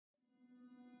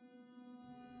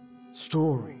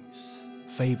Stories,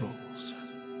 fables,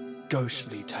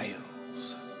 ghostly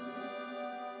tales.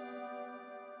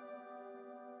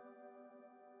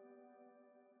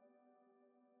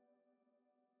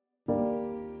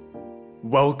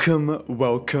 Welcome,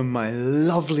 my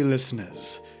lovely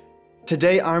listeners.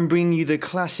 Today I'm bringing you the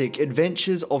classic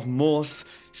Adventures of Morse,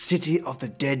 City of the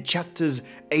Dead, chapters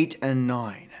 8 and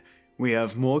 9. We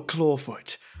have more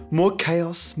Clawfoot, more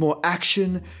chaos, more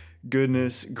action,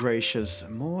 goodness gracious,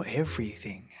 more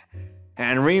everything.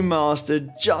 And remastered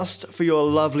just for your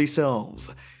lovely selves.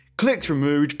 Clicks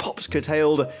removed, pops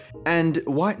curtailed, and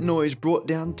white noise brought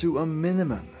down to a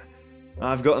minimum.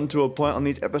 I've gotten to a point on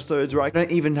these episodes where I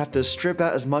don't even have to strip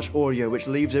out as much audio, which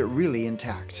leaves it really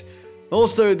intact.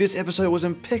 Also, this episode was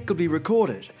impeccably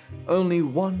recorded. Only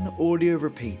one audio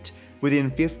repeat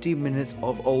within 50 minutes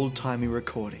of old-timey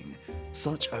recording.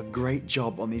 Such a great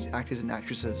job on these actors and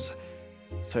actresses.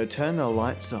 So turn the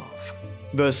lights off,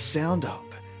 the sound up,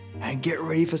 and get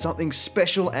ready for something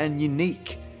special and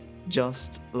unique,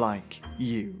 just like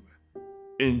you.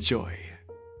 Enjoy.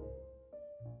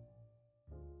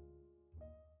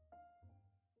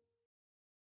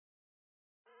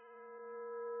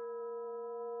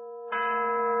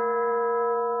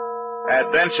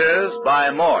 Adventures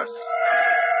by Morse.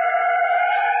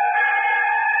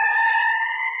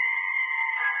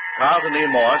 Carlton E.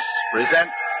 Morse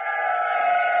presents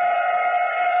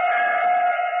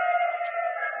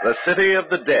The City of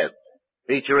the Dead,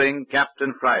 featuring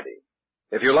Captain Friday.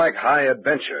 If you like high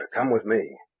adventure, come with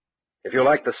me. If you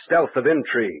like the stealth of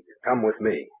intrigue, come with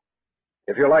me.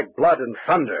 If you like blood and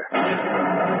thunder,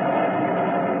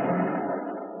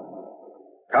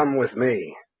 come with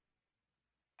me.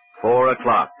 4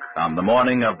 o'clock on the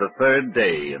morning of the third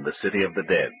day in the City of the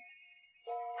Dead.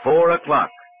 4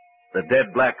 o'clock, the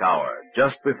dead black hour,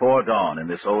 just before dawn in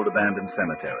this old abandoned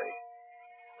cemetery.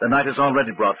 The night has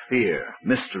already brought fear,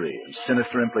 mystery, and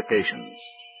sinister implications.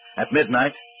 At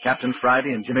midnight, Captain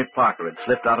Friday and Jimmy Parker had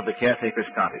slipped out of the caretaker's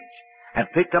cottage,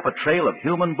 had picked up a trail of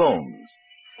human bones,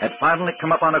 had finally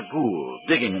come upon a ghoul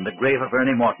digging in the grave of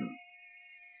Ernie Morton.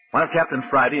 While Captain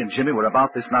Friday and Jimmy were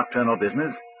about this nocturnal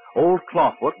business, old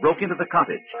Clawfoot broke into the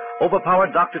cottage,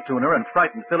 overpowered Dr. Tuner, and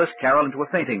frightened Phyllis Carroll into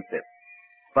a fainting fit.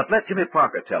 But let Jimmy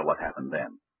Parker tell what happened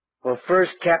then. Well,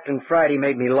 first, Captain Friday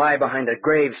made me lie behind a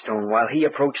gravestone while he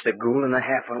approached the ghoul in the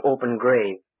half-open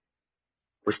grave.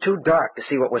 It was too dark to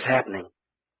see what was happening,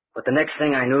 but the next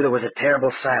thing I knew, there was a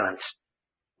terrible silence.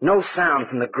 No sound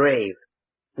from the grave.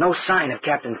 No sign of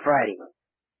Captain Friday.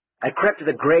 I crept to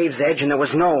the grave's edge, and there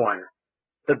was no one.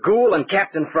 The ghoul and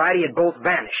Captain Friday had both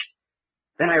vanished.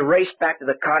 Then I raced back to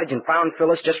the cottage and found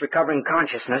Phyllis just recovering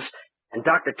consciousness and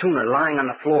Dr. Tuner lying on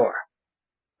the floor.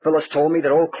 Phyllis told me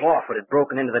that old Clawfoot had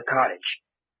broken into the cottage.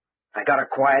 I got her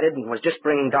quieted and was just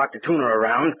bringing Dr. Tuner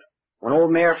around when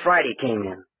old Mayor Friday came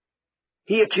in.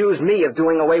 He accused me of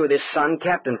doing away with his son,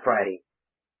 Captain Friday.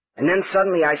 And then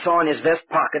suddenly I saw in his vest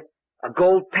pocket a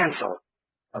gold pencil.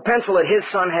 A pencil that his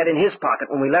son had in his pocket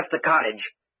when we left the cottage.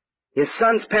 His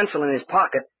son's pencil in his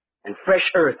pocket and fresh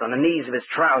earth on the knees of his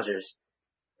trousers.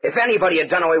 If anybody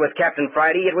had done away with Captain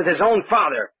Friday, it was his own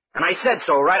father. And I said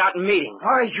so right out in meeting.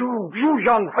 Why, you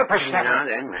young whippersnapper. Now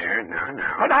then, Mayor,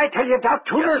 now. But I tell you, Doc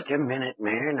Tuner... Just a minute,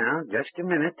 Mayor, now. Just a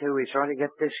minute till we sort of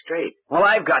get this straight. Well,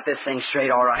 I've got this thing straight,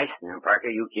 all right. Now, Parker,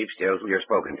 you keep still till you're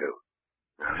spoken to.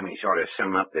 Now, let me sort of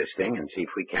sum up this thing and see if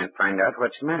we can't find out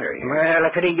what's the matter here. Well,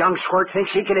 if any young squirt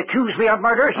thinks he can accuse me of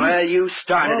murder, he... Well, you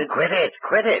started it.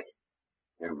 Quit it.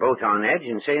 You're both on edge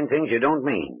and saying things you don't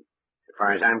mean. As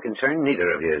far as I'm concerned, neither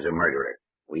of you is a murderer.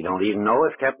 We don't even know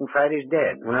if Captain Friday's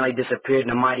dead. Well, he disappeared in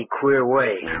a mighty queer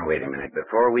way. Now, wait a minute.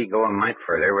 Before we go a mite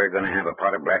further, we're going to have a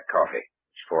pot of black coffee.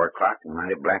 It's 4 o'clock and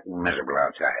mighty black and miserable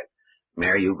outside.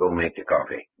 Mary, you go make the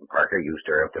coffee. And Parker, you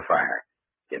stir up the fire.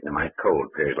 Getting a mite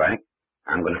cold, 'pears like.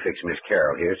 I'm going to fix Miss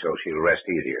Carroll here so she'll rest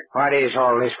easier. What is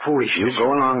all this foolishness? You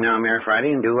go along now, Mayor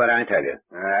Friday, and do what I tell you.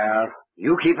 Well,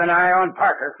 you keep an eye on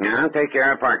Parker. Now, take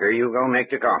care of Parker. You go make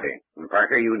the coffee. And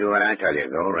Parker, you do what I tell you.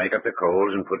 Go rake up the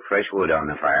coals and put fresh wood on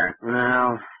the fire.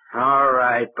 Well, all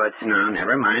right, but... No,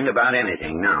 never mind about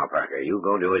anything now, Parker. You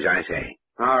go do as I say.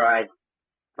 All right.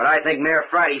 But I think Mayor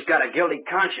Friday's got a guilty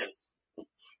conscience.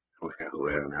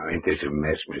 Well, now, ain't this a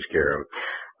mess, Miss Carroll?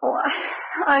 Oh,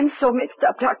 I'm so mixed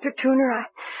up, Dr. Tuner.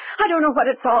 I don't know what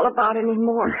it's all about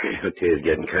anymore. It is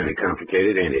getting kind of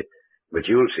complicated, ain't it? But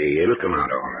you'll see. It'll come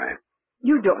out all right.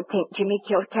 You don't think Jimmy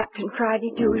killed Captain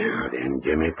Friday, do you? Now then,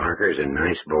 Jimmy Parker's a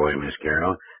nice boy, Miss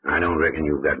Carroll. I don't reckon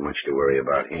you've got much to worry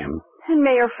about him. And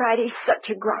Mayor Friday's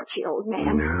such a grouchy old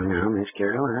man. Now, Miss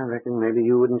Carroll, I reckon maybe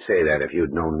you wouldn't say that if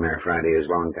you'd known Mayor Friday as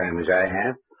long time as I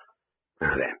have.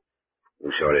 Now then,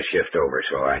 You sort of shift over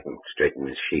so I can straighten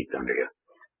this sheet under you.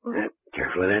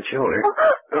 Careful of that shoulder.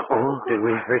 Uh-oh, did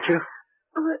we hurt you?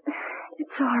 Oh,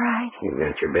 it's all right. You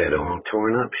got your bed all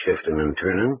torn up, shifting and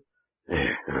turning.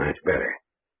 There, now that's better.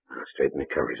 I'll straighten the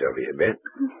covers over you a bit.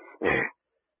 There.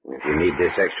 If you need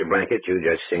this extra blanket, you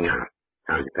just sing out.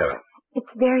 How's the pillow?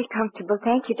 It's very comfortable.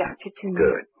 Thank you, Dr. Tuner.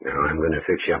 Good. Now I'm going to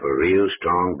fix you up a real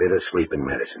strong bit of sleeping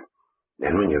medicine.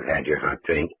 Then when you've had your hot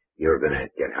drink, you're going to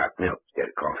get hot milk instead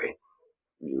of coffee.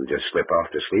 You just slip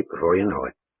off to sleep before you know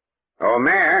it. Oh,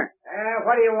 Mayor.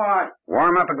 What do you want?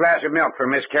 Warm up a glass of milk for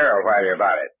Miss Carroll while you're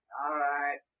about it. All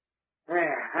right.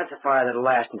 There, that's a fire that'll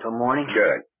last until morning.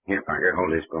 Good. Here, Parker,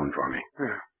 hold this spoon for me.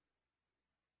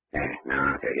 There,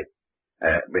 now I'll take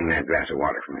it. Bring that glass of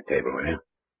water from the table, will you?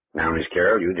 Now, Miss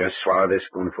Carroll, you just swallow this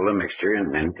spoonful of mixture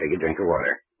and then take a drink of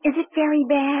water. Is it very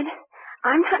bad?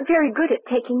 I'm not very good at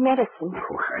taking medicine.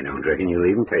 Oh, I don't reckon you'll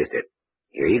even taste it.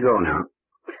 Here you go now.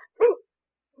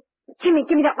 Jimmy,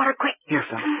 give me that water quick. Here,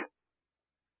 Phil.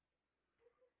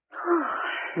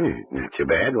 Not so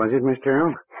bad, was it, Miss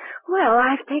Carroll? Well,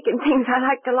 I've taken things I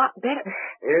liked a lot better.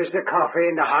 Here's the coffee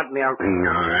and the hot milk.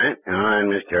 All right. All right,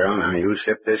 Miss Carroll. Now you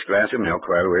sip this glass of milk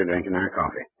while we're drinking our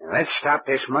coffee. Let's stop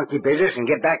this monkey business and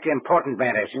get back to important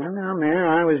matters. Now, Mayor,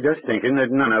 I was just thinking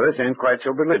that none of us ain't quite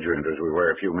so belligerent as we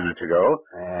were a few minutes ago.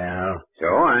 Well, So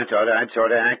I thought I'd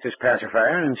sort of act as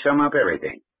pacifier and sum up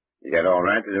everything. Is that all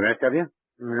right with the rest of you?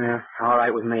 Yeah, all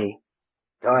right with me.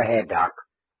 go ahead, Doc.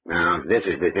 Now, this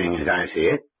is the thing as I see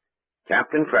it.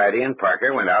 Captain Friday and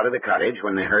Parker went out of the cottage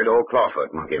when they heard old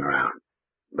Clawfoot monkeying around.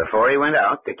 Before he went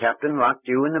out, the captain locked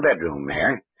you in the bedroom,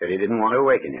 Mayor, said he didn't want to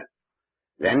awaken you.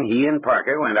 Then he and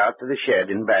Parker went out to the shed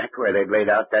in back where they'd laid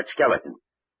out that skeleton.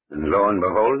 And lo and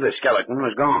behold, the skeleton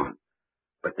was gone.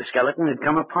 But the skeleton had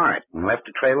come apart and left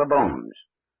a trail of bones.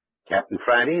 Captain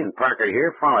Friday and Parker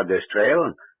here followed this trail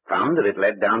and found that it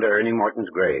led down to Ernie Morton's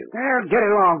grave. Well, get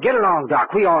along,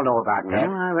 Doc. We all know about that.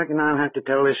 Well, I reckon I'll have to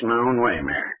tell this in my own way,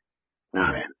 Mayor.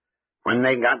 Now then, when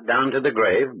they got down to the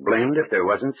grave, blamed if there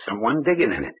wasn't someone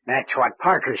digging in it. That's what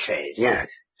Parker says. Yes.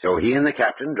 So he and the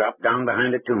captain dropped down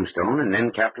behind a tombstone, and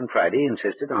then Captain Friday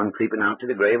insisted on creeping out to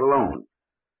the grave alone.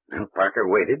 Well, Parker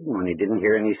waited, and when he didn't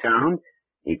hear any sound,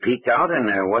 he peeked out, and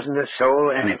there wasn't a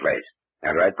soul anyplace.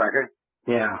 That right, Parker?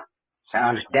 Yeah.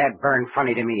 Sounds dad-burned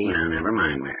funny to me. Now, never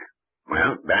mind, Mayor.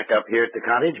 Well, back up here at the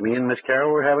cottage, me and Miss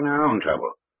Carroll were having our own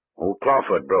trouble. Old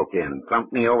Clawfoot broke in,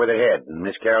 thumped me over the head, and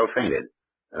Miss Carroll fainted.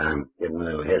 But I'm getting a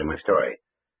little ahead of my story.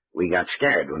 We got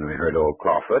scared when we heard old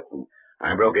Clawfoot, and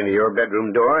I broke into your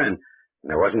bedroom door, and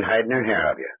there wasn't hiding her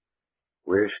hair of you.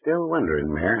 We're still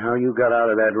wondering, Mayor, how you got out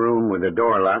of that room with the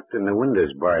door locked and the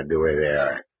windows barred the way they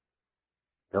are.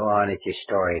 Go on with your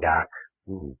story, Doc.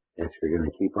 Guess we're going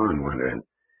to keep on wondering.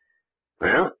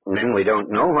 Well, then we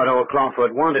don't know what old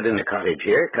Clawfoot wanted in the cottage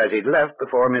here, 'cause he'd left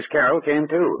before Miss Carroll came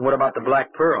to. What about the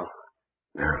Black Pearl?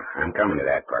 Now, I'm coming to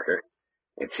that, Parker.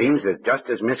 It seems that just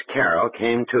as Miss Carroll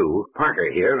came to, Parker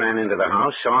here ran into the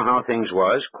house, saw how things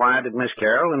was, quieted Miss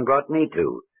Carroll, and brought me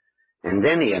to. And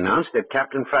then he announced that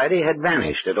Captain Friday had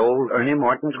vanished at old Ernie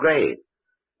Morton's grave.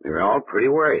 We were all pretty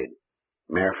worried.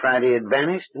 Mayor Friday had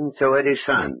vanished, and so had his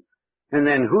son. And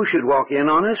then who should walk in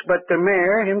on us but the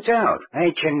mayor himself?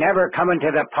 Ain't you never coming to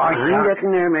the point, I'm Doc?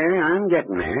 getting there, Mayor. I'm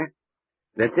getting there.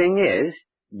 The thing is,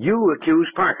 you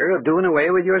accused Parker of doing away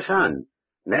with your son.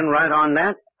 Then right on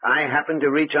that, I happened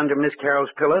to reach under Miss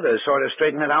Carroll's pillow to sort of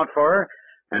straighten it out for her,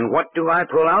 and what do I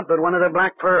pull out but one of the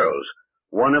black pearls?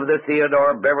 One of the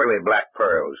Theodore Beverly black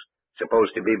pearls,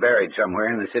 supposed to be buried somewhere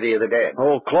in the city of the dead.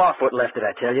 Old Clawfoot left it,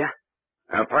 I tell you.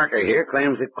 Now, Parker here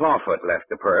claims that Clawfoot left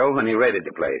the pearl when he raided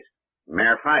the place.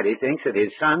 Mayor Friday thinks that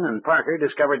his son and Parker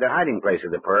discovered the hiding place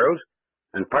of the pearls,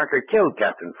 and Parker killed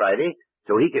Captain Friday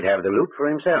so he could have the loot for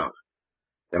himself.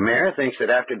 The mayor thinks that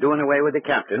after doing away with the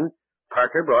captain,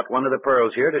 Parker brought one of the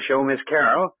pearls here to show Miss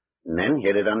Carroll, and then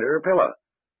hid it under her pillow.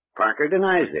 Parker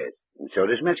denies this, and so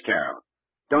does Miss Carroll.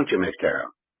 Don't you, Miss Carroll?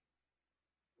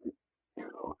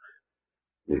 No.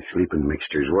 The sleeping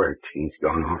mixture's worked. She's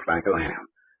gone off like a lamb.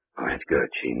 Oh, that's good.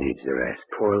 She needs the rest.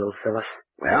 Poor little Phyllis.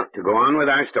 Well, to go on with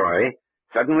our story,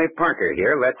 suddenly Parker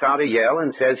here lets out a yell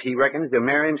and says he reckons the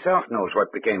mayor himself knows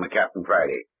what became of Captain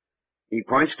Friday. He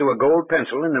points to a gold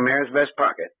pencil in the mayor's vest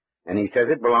pocket, and he says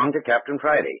it belonged to Captain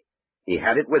Friday. He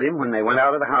had it with him when they went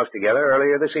out of the house together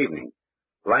earlier this evening.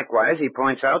 Likewise, he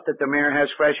points out that the mayor has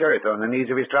fresh earth on the knees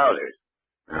of his trousers.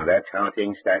 Now, that's how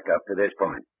things stack up to this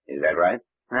point. Is that right?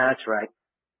 That's right.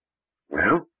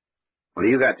 Well, what do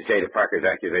you got to say to Parker's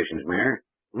accusations, Mayor?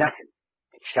 Nothing.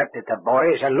 Except that the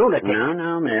boy is a lunatic.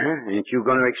 No, Mayor. Ain't you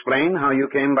going to explain how you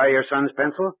came by your son's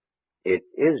pencil? It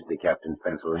is the captain's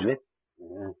pencil, ain't it?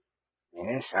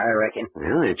 Yes, I reckon.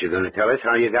 Well, ain't you going to tell us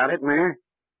how you got it, Mayor?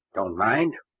 Don't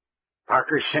mind.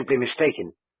 Parker's simply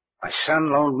mistaken. My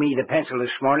son loaned me the pencil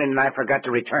this morning, and I forgot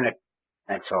to return it.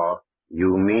 That's all.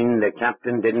 You mean the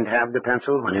captain didn't have the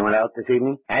pencil when he went out this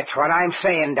evening? That's what I'm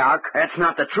saying, Doc. That's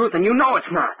not the truth, and you know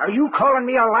it's not. Are you calling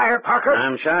me a liar, Parker?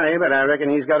 I'm sorry, but I reckon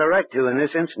he's got a right to in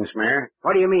this instance, Mayor.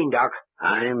 What do you mean, Doc?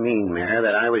 I mean, Mayor,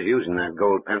 that I was using that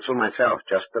gold pencil myself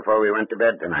just before we went to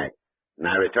bed tonight, and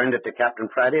I returned it to Captain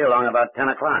Friday along about 10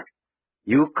 o'clock.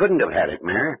 You couldn't have had it,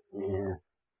 Mayor. Yeah.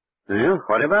 Well,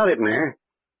 what about it, Mayor?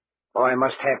 Boy, I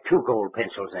must have 2 gold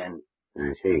pencils, then.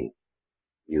 I see.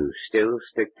 You still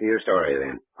stick to your story,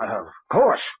 then? Of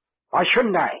course. Why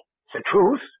shouldn't I? It's the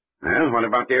truth. Well, what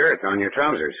about the earth on your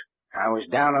trousers? I was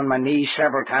down on my knees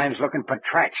several times looking for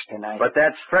tracks tonight. But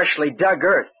that's freshly dug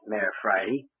earth, Mayor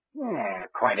Friday. Yeah,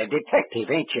 quite a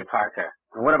detective, ain't you, Parker?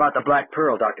 And what about the Black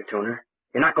Pearl, Dr. Tuner?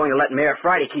 You're not going to let Mayor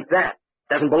Friday keep that.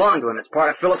 Doesn't belong to him. It's part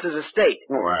of Phyllis's estate.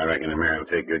 Oh, I reckon the mayor will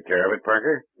take good care of it,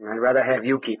 Parker. I'd rather have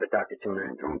you keep it, Dr.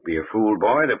 Tuner. Don't be a fool,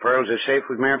 boy. The pearls are safe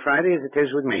with Mayor Friday as it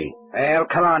is with me. Well,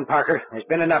 come on, Parker. There's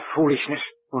been enough foolishness.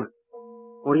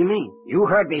 What do you mean? You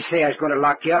heard me say I was going to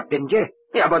lock you up, didn't you?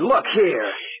 Yeah, but look here.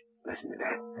 Listen to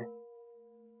that.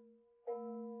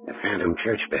 The phantom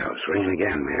church bell's ringing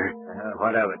again, Mayor.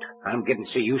 What of it? I'm getting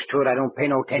so used to it I don't pay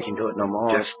no attention to it no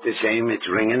more. Just the same, it's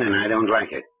ringing, and I don't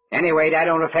like it. Anyway, that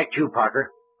don't affect you,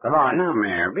 Parker. Come on. Now,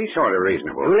 Mayor, be sort of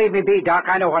reasonable. You leave me be, Doc.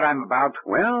 I know what I'm about.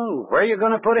 Well, where you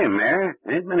going to put him, Mayor?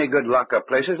 Ain't many good lock-up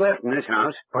places left in this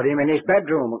house. Put him in his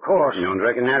bedroom, of course. You don't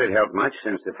reckon that'd help much,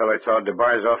 since the feller sawed the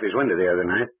bars off his window the other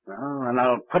night. Oh, and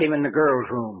I'll put him in the girls'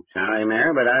 room. Sorry,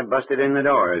 Mayor, but I busted in the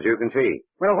door, as you can see.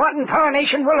 Well, what in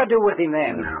tarnation will I do with him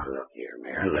then? Now, look here,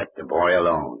 Mayor. Let the boy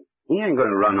alone. He ain't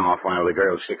going to run off while the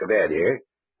girl's sick of bed here.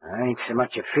 I ain't so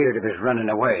much afeard of his running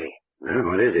away.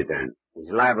 Well, what is it, then? He's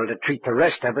liable to treat the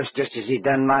rest of us just as he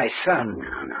done my son.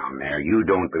 Now, Mayor, you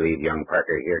don't believe young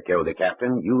Parker here killed the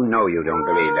captain. You know you don't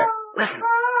believe that. Listen.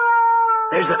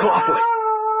 There's the Clawfoot.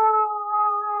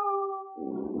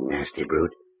 Nasty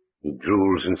brute. He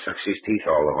drools and sucks his teeth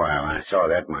all the while. I saw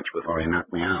that much before he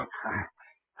knocked me out.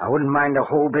 I wouldn't mind the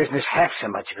whole business half so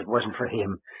much if it wasn't for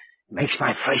him. It makes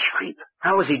my flesh creep.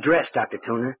 How was he dressed, Dr.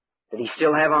 Tuner? Did he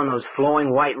still have on those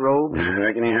flowing white robes? I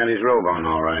reckon he had his robe on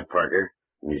all right, Parker.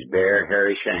 And his bare,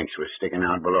 hairy shanks were sticking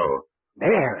out below.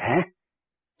 There, huh?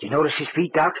 Did you notice his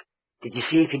feet, Doc? Did you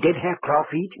see if he did have claw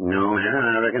feet? No, Mayor,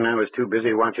 I reckon I was too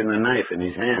busy watching the knife in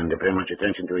his hand to pay much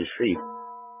attention to his feet.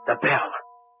 The bell.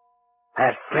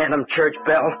 That phantom church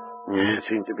bell. Yeah, it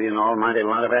seemed to be an almighty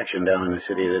lot of action down in the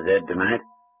city of the dead tonight.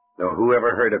 Though who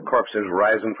ever heard of corpses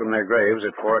rising from their graves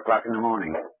at 4 o'clock in the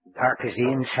morning? Dark as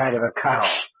the inside of a cow.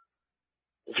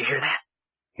 Did you hear that?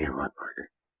 Hear what, Parker?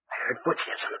 I heard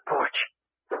footsteps on the porch.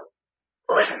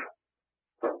 Listen.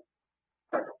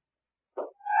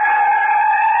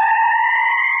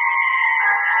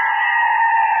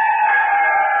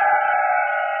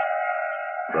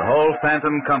 The whole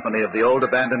phantom company of the old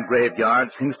abandoned graveyard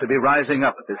seems to be rising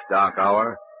up at this dark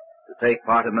hour to take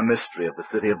part in the mystery of the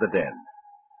city of the dead.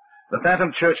 The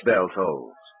phantom church bell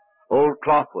tolls. Old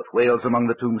Clawfoot wails among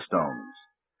the tombstones.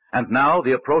 And now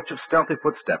the approach of stealthy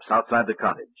footsteps outside the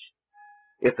cottage.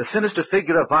 If the sinister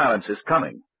figure of violence is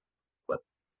coming, but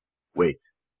wait.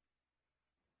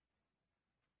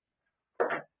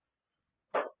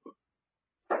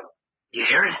 You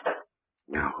hear it?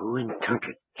 Now, who in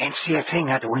Tunket? Can't see a thing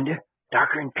out the window.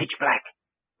 Darker and pitch black.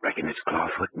 Reckon it's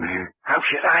Clawfoot, Mayor. How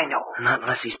should I know? Not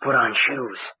unless he's put on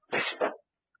shoes. Listen.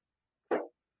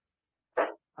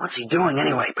 What's he doing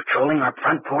anyway? Patrolling our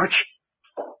front porch?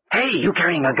 Hey, you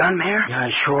carrying a gun, Mayor? Yeah,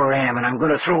 I sure am, and I'm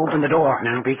going to throw open the door.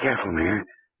 Now, be careful, Mayor.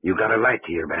 You got a light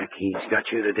to your back. He's got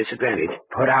you at a disadvantage.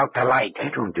 Put out the light.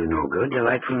 That won't do no good. The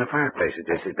light from the fireplace is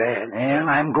just as bad. Well,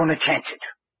 I'm going to chance it.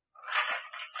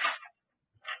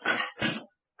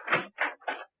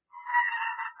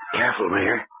 Careful,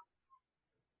 Mayor.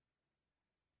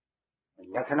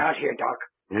 Nothing out here, Doc.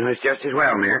 No, it's just as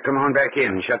well, Mayor. Come on back in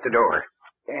and shut the door.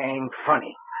 Dang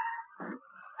funny.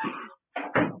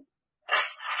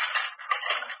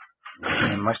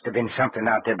 There must have been something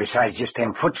out there besides just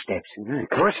them footsteps. Of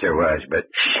course there was, but...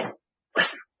 Shh.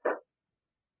 Listen.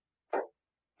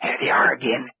 There they are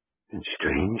again. It's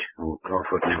strange. Old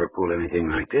Clawfoot never pulled anything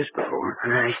like this before.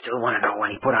 I still want to know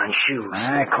when he put on shoes.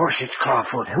 Of course it's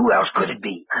Clawfoot. Who else could it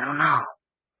be? I don't know.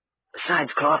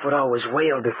 Besides, Clawfoot always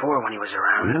wailed before when he was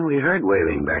around. Well, we heard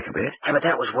wailing back a bit. Yeah, but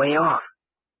that was way off.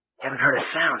 Haven't heard a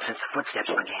sound since the footsteps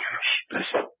began. Shh,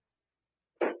 listen.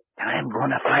 I'm going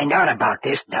to find out about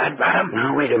this, Dad Bottom.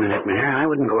 Now, wait a minute, Mayor. I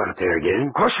wouldn't go out there again.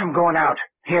 Of course I'm going out.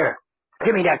 Here,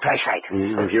 Give me that flashlight.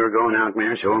 Yeah, if you're going out,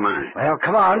 Mayor, so am I. Well,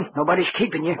 come on. Nobody's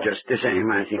keeping you. Just the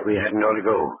same, I think we hadn't ought to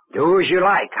go. Do as you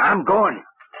like. I'm going.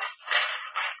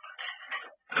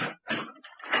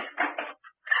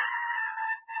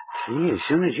 See, as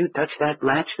soon as you touch that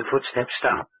latch, the footsteps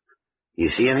stop. You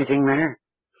see anything, Mayor?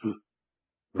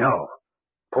 No.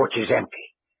 Porch is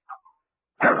empty.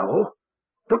 Hello.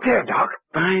 Look there, Doc.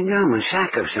 By gum, a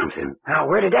sack of something. Now,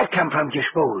 where did that come from, do you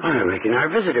suppose? I reckon our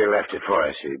visitor left it for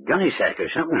us. A gunny sack or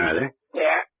something or other.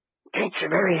 Yeah. Tain't so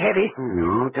very heavy.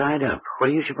 No, tied up. What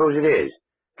do you suppose it is?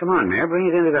 Come on, Mayor, bring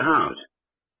it into the house.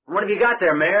 What have you got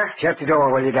there, Mayor? Shut the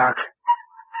door, will you, Doc?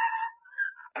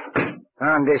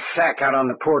 Found this sack out on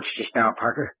the porch just now,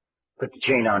 Parker. Put the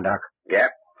chain on, Doc.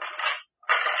 Yep.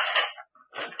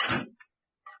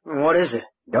 What is it?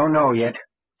 Don't know yet.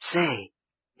 Say,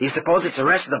 do you suppose it's the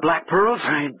rest of the black pearls?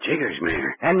 By jiggers,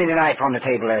 Mayor. Hand me the knife on the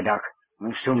table there, Doc.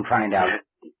 We'll soon find out.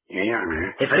 Here you are,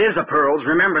 Mayor. If it is the pearls,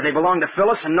 remember they belong to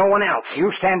Phyllis and no one else.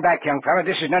 You stand back, young fella.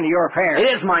 This is none of your affair.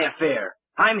 It is my affair.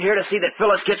 I'm here to see that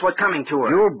Phyllis gets what's coming to her.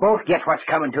 You'll both get what's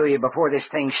coming to you before this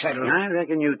thing's settled. I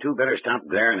reckon you two better stop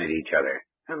glaring at each other.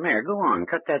 Mayor, go on.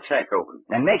 Cut that sack open.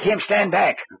 Then make him stand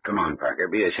back. Come on, Parker.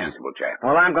 Be a sensible chap.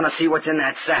 Well, I'm going to see what's in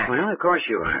that sack. Well, of course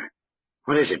you are.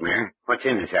 What is it, Mayor? What's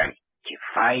in the sack? If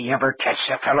I ever catch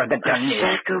the fella that done this. A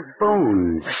sack of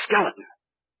bones. A skeleton.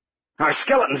 Our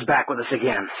skeleton's back with us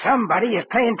again. Somebody is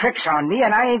playing tricks on me,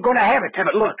 and I ain't going to have it. Hey,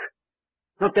 but look.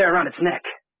 Look there around its neck.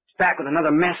 It's back with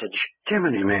another message.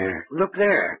 Jiminy, Mayor. Look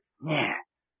there. Yeah.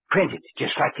 Printed,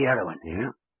 just like the other one. Yeah?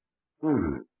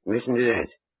 Listen to this.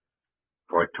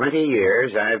 For 20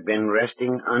 years I've been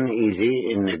resting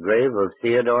uneasy in the grave of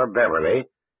Theodore Beverly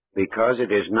because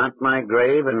it is not my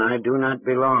grave and I do not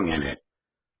belong in it.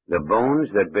 The bones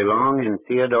that belong in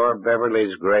Theodore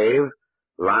Beverly's grave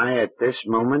lie at this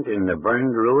moment in the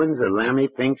burned ruins of Lammy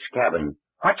Fink's cabin.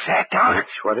 What's that, Doc?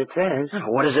 That's what it says.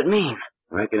 What does it mean?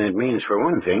 I reckon it means, for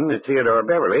one thing, that Theodore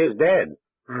Beverly is dead.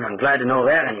 I'm glad to know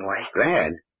that anyway.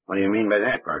 Glad? What do you mean by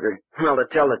that, Parker? Well, to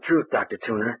tell the truth, Dr.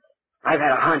 Tuner, I've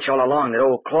had a hunch all along that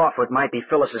old Clawfoot might be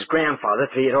Phyllis's grandfather,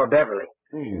 Theodore Beverly.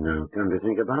 Hey, now, come to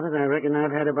think about it, I reckon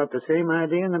I've had about the same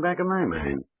idea in the back of my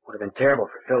mind. Would have been terrible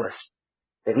for Phyllis.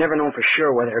 They've never known for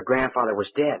sure whether her grandfather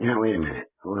was dead. Now, wait a minute.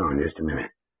 Hold on just a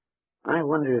minute. I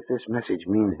wonder if this message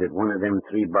means that one of them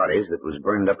 3 bodies that was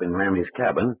burned up in Lammy's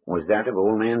cabin was that of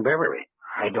old man Beverly.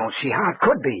 I don't see how it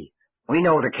could be. We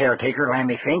know the caretaker,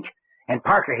 Lammy Fink, and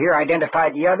Parker here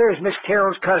identified the other as Miss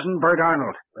Carroll's cousin, Bert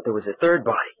Arnold. But there was a 3rd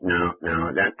body. No,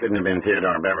 that couldn't have been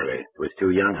Theodore Beverly. It was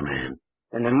too young a man.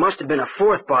 And there must have been a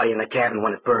 4th body in the cabin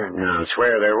when it burned. No, I'll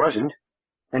swear there wasn't.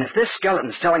 And if this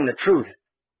skeleton's telling the truth,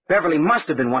 Beverly must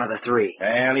have been one of the 3.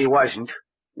 Well, he wasn't.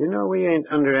 You know, we ain't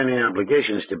under any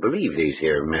obligations to believe these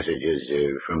here messages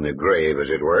from the grave, as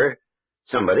it were.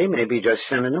 Somebody may be just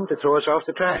sending them to throw us off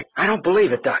the track. I don't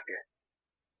believe it, Doctor.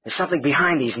 There's something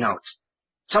behind these notes.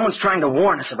 Someone's trying to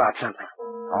warn us about something.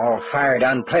 All fired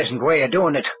unpleasant way of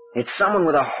doing it. It's someone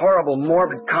with a horrible,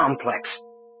 morbid complex.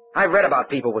 I've read about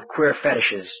people with queer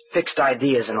fetishes, fixed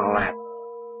ideas and all that.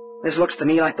 This looks to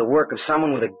me like the work of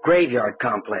someone with a graveyard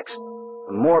complex.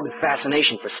 A morbid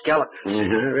fascination for skeletons.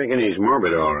 I reckon he's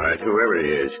morbid, all right, whoever he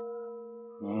is.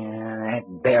 Yeah,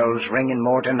 that bell's ringing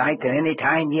more tonight than any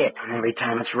time yet. Every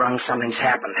time it's rung, something's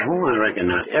happened. Oh, I reckon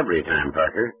not every time,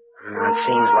 Parker. It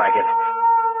seems like it.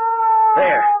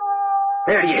 There.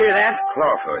 There, do you hear that?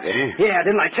 Clawfoot, eh? Yeah,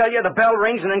 didn't I tell you? The bell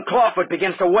rings and then Clawfoot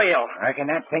begins to wail. I reckon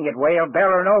that thing would wail, bell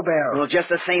or no bell. Well, just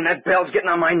the same, that bell's getting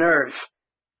on my nerves.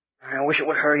 I wish it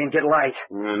would hurry and get light.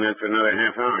 Well, not for another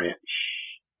half hour yet. Shh.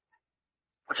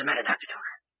 What's the matter, Dr.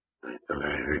 Turner? I thought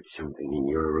I heard something in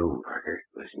your room, Parker.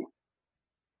 Listen.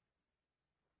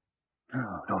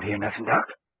 Oh, don't hear nothing, Doc.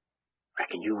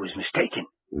 Reckon you was mistaken.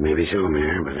 Maybe so,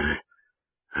 Mayor, but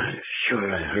I'm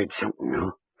sure I heard something,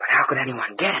 though. But how could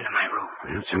anyone get into my room?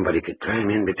 Well, somebody could climb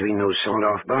in between those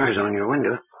sawed-off bars on your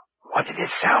window. What did it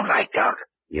sound like, Doc?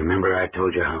 You remember I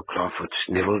told you how Clawfoot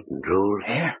sniveled and drooled?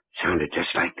 Yeah? Sounded just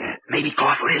like that. Maybe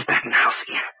Clawfoot is back in the house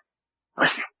again.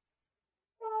 Listen.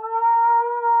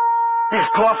 There's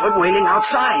Clawfoot waiting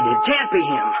outside. It can't be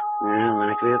him. Yeah,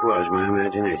 likely it was my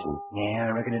imagination. Yeah, I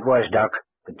reckon it was, Doc.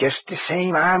 But just the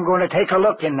same, I'm going to take a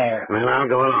look in there. Well, I'll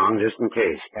go along just in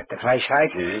case. Got the flashlight?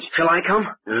 Yes. Shall I come?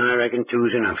 I reckon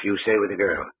 2's enough. You stay with the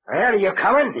girl. Well, are you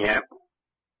coming? Yep.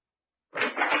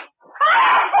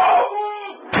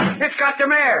 It's got the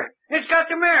mare. It's got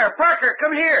the mare. Parker,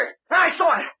 come here. I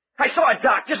saw it. I saw it,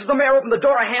 Doc. Just as the mare opened the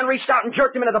door, a hand reached out and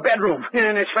jerked him into the bedroom.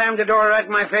 And it slammed the door right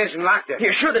in my face and locked it.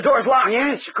 You're sure the door's locked?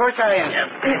 Yes, of course I am.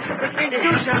 Do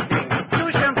something.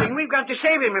 Do something. We've got to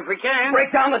save him if we can.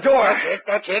 Break down the door.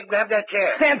 That's it. Grab that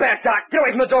chair. Stand back, Doc. Get away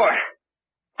from the door.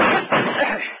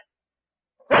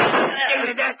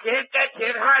 That's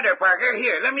it. Harder, Parker.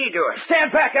 Here, let me do it.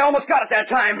 Stand back. I almost got it that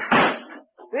time.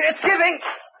 It's giving.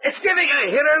 Hit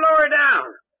her lower down.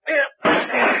 There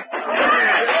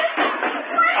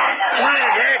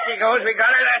she goes. We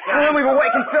got her that time. Well, we've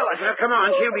awakened Phyllis. Now, come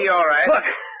on. She'll be all right.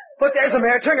 Look, there's the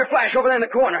mare. Turn your flash over there in the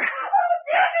corner.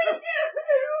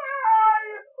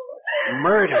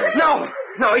 Murder. No,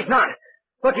 he's not.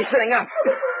 Look, he's sitting up.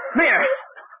 Mayor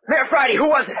Friday, who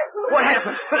was it? What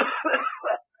happened?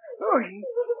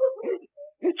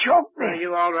 He choked me. Are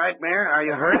you all right, Mayor? Are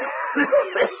you hurt?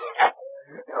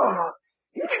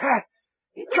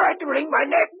 He tried to wring my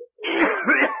neck.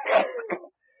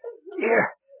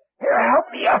 Here, help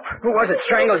me up. Who was it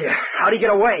strangled you? How'd he get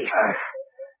away?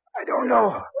 I don't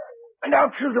know. Went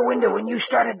out through the window when you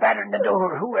started battering the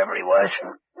door, whoever he was.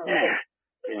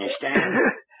 Can you stand?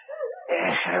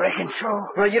 Yes, I reckon so.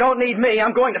 Well, you don't need me.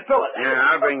 I'm going to Phyllis.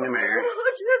 Yeah, I'll bring the mayor.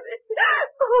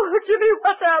 Oh, Jimmy,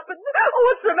 what's happened?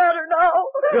 What's the matter now?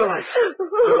 Phyllis,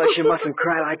 you mustn't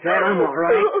cry like that. I'm all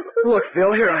right. Look,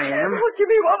 Phil, here I am. Oh,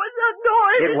 Jimmy, what was that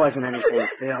noise? It wasn't anything,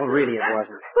 Phil. Really, it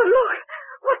wasn't. But look,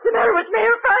 what's the matter with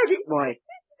Mayor Friday? Why,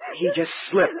 he just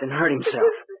slipped and hurt himself.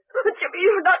 Jimmy,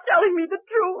 you're not telling me the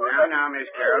truth. Now, Miss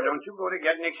Carroll, don't you go to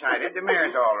getting excited. The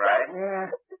mayor's all right.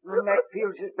 Yeah, my neck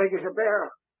feels as big as a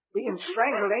barrel. Being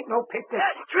strangled ain't no picnic.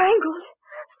 Strangled?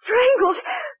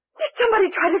 Did somebody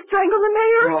try to strangle the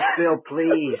mayor? Oh, Phil,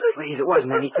 please. It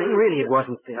wasn't anything. Really, it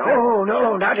wasn't, Phil. Oh,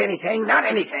 no, not anything.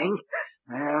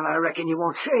 Well, I reckon you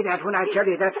won't say that when I tell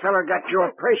you that feller got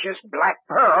your precious black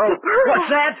pearl. What's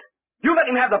that? You let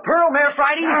him have the pearl, Mayor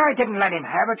Friday? I didn't let him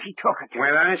have it. He took it.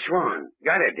 Well, I swan.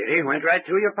 Got it, did he? Went right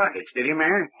through your pockets, did he,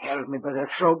 Mayor? Held me by the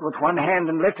throat with one hand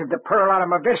and lifted the pearl out of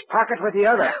my vest pocket with the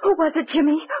other. Who was it,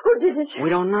 Jimmy? Who did it?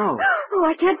 We don't know. Oh,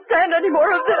 I can't stand any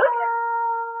more of this.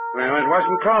 Well, it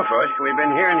wasn't Clawfoot. We've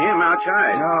been hearing him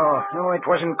outside. No, it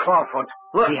wasn't Clawfoot.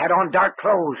 Look. He had on dark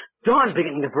clothes. Dawn's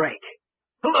beginning to break.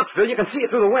 Look, Phil, you can see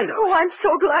it through the window. Oh, I'm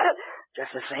so glad.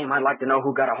 Just the same, I'd like to know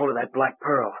who got a hold of that black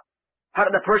pearl. How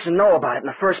did the person know about it in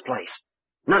the first place?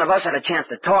 None of us had a chance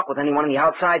to talk with anyone on the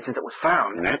outside since it was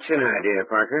found. That's an idea,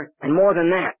 Parker. And more than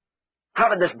that, how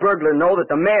did this burglar know that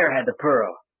the mayor had the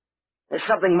pearl? There's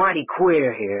something mighty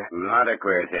queer here. A lot of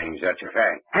queer things, that's a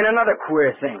fact. And another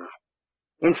queer thing.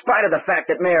 In spite of the fact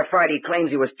that Mayor Friday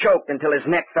claims he was choked until his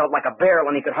neck felt like a barrel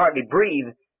and he could hardly breathe,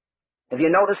 have you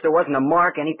noticed there wasn't a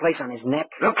mark any place on his neck?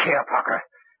 Look here, Parker.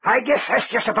 I guess that's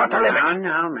just about the limit.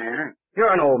 Now, Mayor.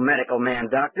 You're an old medical man,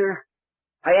 Doctor.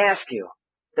 I ask you,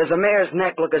 does the mayor's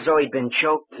neck look as though he'd been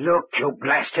choked? Look, you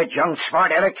blasted young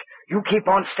smart aleck. You keep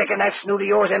on sticking that snoot of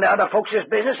yours into other folks'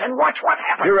 business and watch what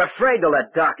happens. You're afraid to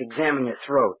let Doc examine your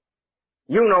throat.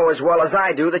 You know as well as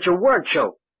I do that you weren't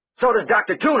choked. So does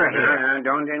Dr. Tuner here.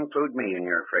 Don't include me in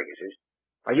your fracases.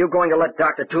 Are you going to let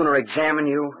Dr. Tuner examine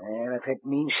you? Well, if it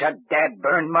means so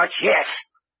dad-burned much, yes.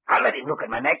 I'll let him look at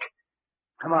my neck.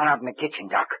 Come on out in the kitchen,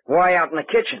 Doc. Why out in the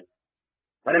kitchen?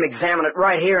 Let him examine it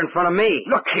right here in front of me.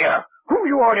 Look here. Who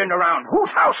you ordering around? Whose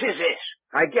house is this?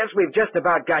 I guess we've just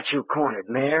about got you cornered,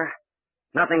 Mayor.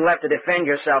 Nothing left to defend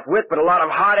yourself with but a lot of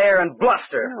hot air and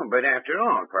bluster. No, but after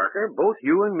all, Parker, both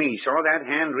you and me saw that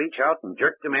hand reach out and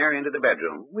jerk the mayor into the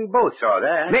bedroom. We both saw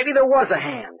that. Maybe there was a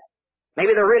hand.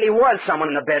 Maybe there really was someone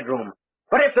in the bedroom.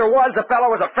 But if there was, the fellow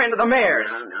was a friend of the mayor's.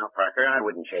 Now, Parker, I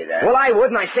wouldn't say that. Well, I would,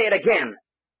 and I say it again.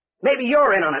 Maybe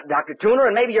you're in on it, Dr. Tuner,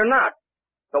 and maybe you're not.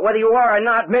 But whether you are or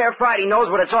not, Mayor Friday knows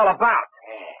what it's all about.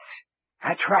 Yes,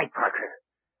 that's right, Parker.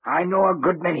 I know a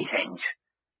good many things.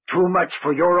 Too much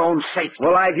for your own safety.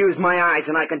 Well, I've used my eyes,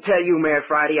 and I can tell you, Mayor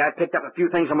Friday, I've picked up a few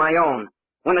things of my own.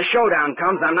 When the showdown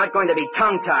comes, I'm not going to be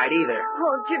tongue-tied either.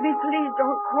 Oh, Jimmy, please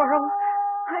don't quarrel.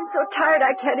 I'm so tired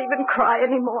I can't even cry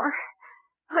anymore.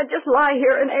 I just lie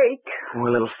here and ache.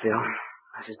 Poor little Phil.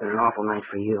 This has been an awful night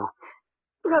for you.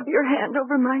 Rub your hand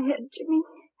over my head, Jimmy.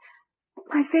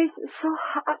 My face is so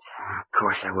hot. Of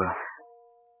course I will.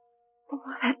 Oh,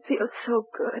 that feels so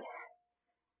good.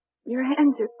 Your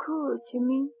hands are cool,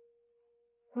 Jimmy.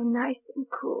 So nice and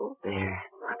cool. There.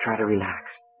 I'll try to relax.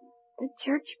 The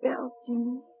church bell,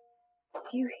 Jimmy.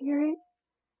 Do you hear it?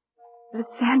 The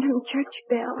phantom church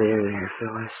bell. There,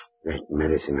 Phyllis. That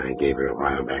medicine I gave her a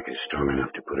while back is strong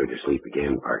enough to put her to sleep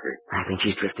again, Parker. I think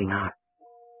she's drifting out.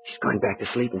 She's going back to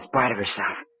sleep in spite of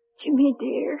herself. Jimmy,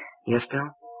 dear. Yes, Bill?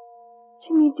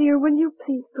 Jimmy, dear, will you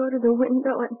please go to the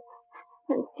window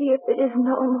and see if it isn't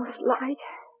almost light?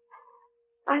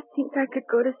 I think I could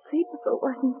go to sleep if it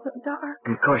wasn't so dark.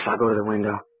 Of course I'll go to the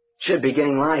window. Should be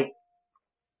getting light.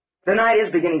 The night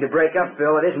is beginning to break up,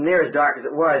 Phil. It isn't near as dark as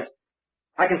it was.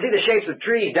 I can see the shapes of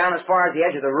trees down as far as the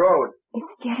edge of the road.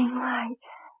 It's getting light.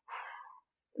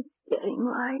 It's getting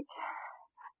light.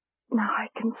 Now I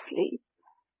can sleep.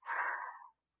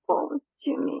 Oh,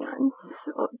 Jimmy, I'm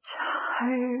so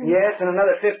tired. Yes, in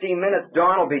another 15 minutes,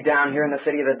 Dawn will be down here in the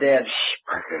city of the dead. Shh,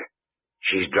 Parker.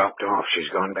 She's dropped off. She's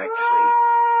gone back to sleep.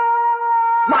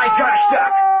 My gosh,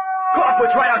 Doc!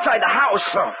 Clawfoot's right outside the house.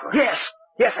 Clawfoot?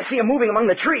 Yes, I see him moving among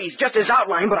the trees, just as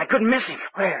outlined, but I couldn't miss him.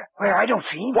 Where? I don't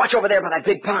see him. Watch over there by that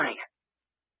big pine.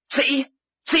 See?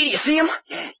 Do you see him?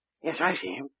 Yes, I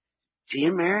see him. See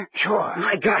him there? Sure.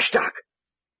 My gosh, Doc.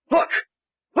 Look!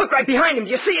 Look right behind him.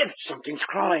 Do you see it? Something's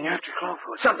crawling after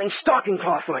Clawfoot. Something's stalking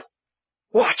Clawfoot.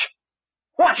 Watch!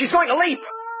 He's going to leap!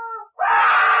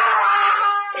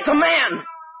 It's a man!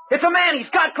 It's a man! He's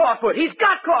got Clawfoot!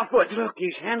 Look,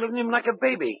 he's handling him like a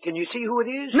baby. Can you see who it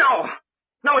is?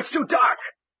 No, it's too dark.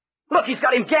 Look, he's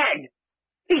got him gagged.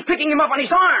 He's picking him up on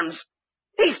his arms.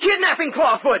 He's kidnapping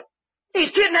Clawfoot!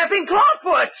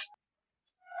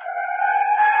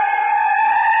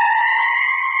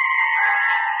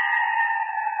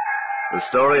 The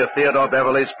story of Theodore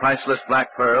Beverly's priceless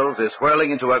black pearls is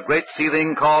whirling into a great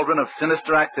seething cauldron of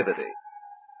sinister activity.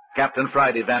 Captain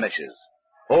Friday vanishes.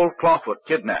 Old Clawfoot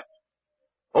kidnapped.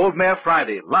 Old Mayor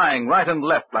Friday lying right and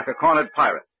left like a cornered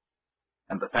pirate.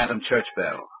 And the phantom church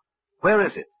bell. Where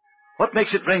is it? What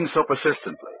makes it ring so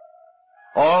persistently?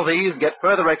 All these get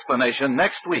further explanation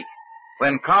next week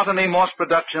when Carlton E. Morse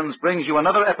Productions brings you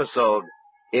another episode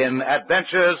in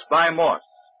Adventures by Morse.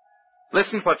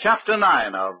 Listen for Chapter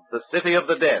 9 of The City of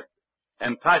the Dead,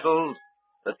 entitled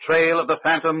The Trail of the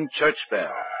Phantom Church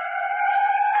Bell.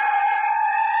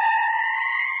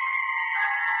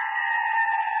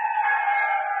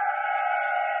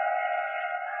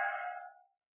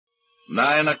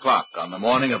 "9 o'clock on the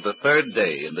morning of the third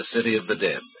day in the City of the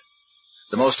Dead.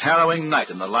 The most harrowing night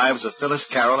in the lives of Phyllis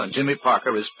Carroll and Jimmy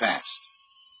Parker is past.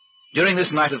 During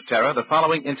this night of terror, the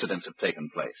following incidents have taken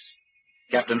place.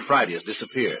 Captain Friday has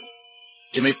disappeared.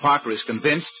 Jimmy Parker is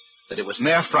convinced that it was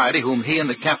Mayor Friday whom he and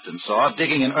the captain saw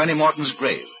digging in Ernie Morton's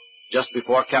grave just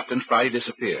before Captain Friday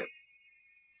disappeared.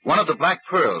 One of the black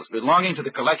pearls belonging to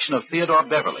the collection of Theodore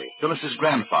Beverly, Phyllis's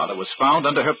grandfather, was found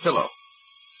under her pillow.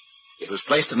 It was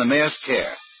placed in the mayor's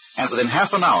care, and within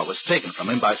half an hour was taken from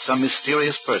him by some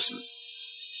mysterious person.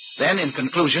 Then, in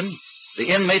conclusion, the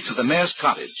inmates of the mayor's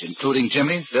cottage, including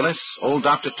Jimmy, Phyllis, old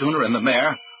Dr. Tuner, and the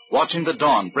mayor, watching the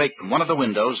dawn break from one of the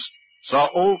windows, saw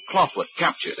old Clawfoot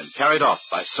captured and carried off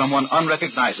by someone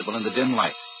unrecognizable in the dim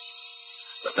light.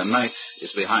 But the night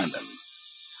is behind them.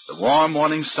 The warm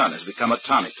morning sun has become a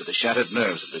tonic to the shattered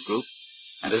nerves of the group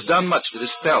and has done much to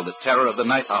dispel the terror of the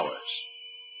night hours.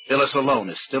 Phyllis alone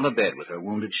is still abed with her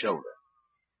wounded shoulder.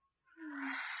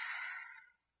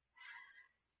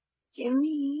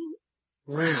 Jimmy.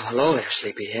 Well, hello there,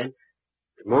 sleepyhead.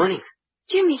 Good morning.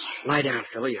 Jimmy. Lie down,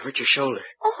 Phil. You hurt your shoulder.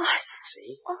 Oh.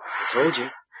 See? I told you.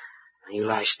 Now you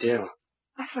lie still.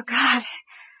 I forgot.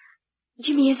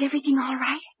 Jimmy, is everything all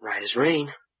right? Right as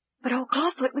rain. But old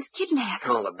Clawfoot was kidnapped.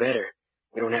 All the better.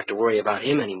 We don't have to worry about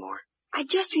him anymore. I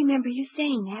just remember you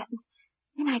saying that.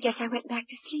 Then I guess I went back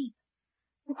to sleep.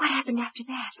 What happened after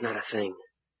that? Not a thing.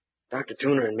 Dr.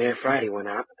 Tuner and Mayor Friday went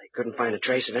out, but they couldn't find a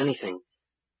trace of anything.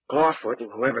 Clawfoot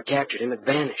and whoever captured him had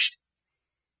vanished.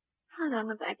 How long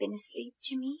have I been asleep,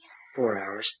 Jimmy? 4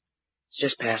 hours. It's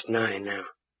just past 9 now.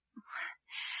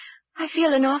 I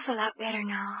feel an awful lot better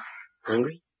now.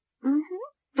 Hungry?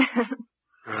 Mm-hmm.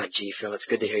 Oh, gee, Phil, it's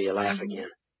good to hear you laugh again.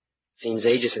 Seems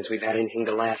ages since we've had anything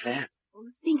to laugh at.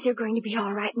 Things are going to be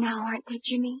all right now, aren't they,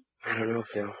 Jimmy? I don't know,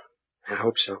 Phil. I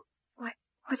hope so.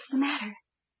 What's the matter?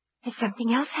 Has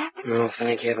something else happened? No,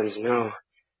 thank heavens, no.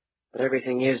 But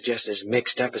everything is just as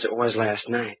mixed up as it was last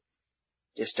night.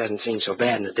 Just doesn't seem so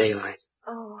bad in the daylight.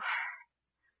 Oh.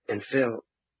 And Phil...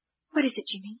 What is it,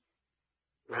 Jimmy?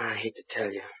 I hate to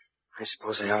tell you. I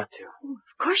suppose I ought to. Oh,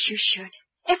 of course you should.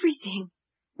 Everything.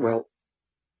 Well,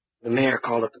 the mayor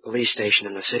called up the police station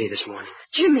in the city this morning.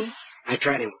 Jimmy! I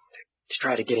tried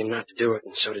to get him not to do it,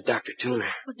 and so did Dr. Tuner.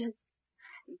 Well,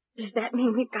 does that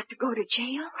mean we've got to go to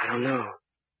jail? I don't know.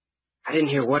 I didn't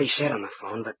hear what he said on the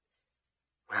phone, but,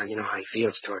 well, you know how he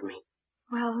feels toward me.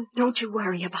 Well, don't you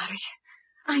worry about it.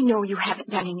 I know you haven't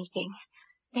done anything.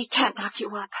 They can't lock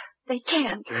you up. They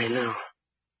can't. I know.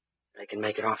 They can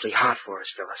make it awfully hot for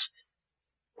us, Phyllis.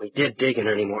 We did dig in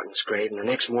Ernie Morton's grave, and the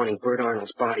next morning Bert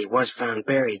Arnold's body was found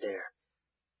buried there.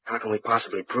 How can we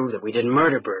possibly prove that we didn't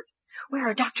murder Bert? Where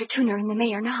are Dr. Tuner and the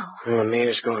mayor now? Well, the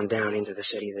mayor's gone down into the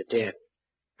city of the dead.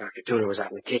 Dr. Tuner was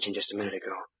out in the kitchen just a minute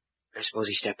ago. I suppose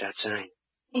he stepped outside.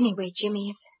 Anyway,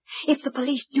 Jimmy, if the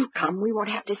police do come, we won't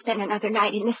have to spend another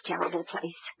night in this terrible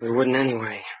place. We wouldn't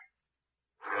anyway.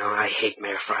 Oh, I hate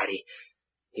Mayor Friday.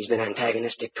 He's been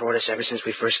antagonistic toward us ever since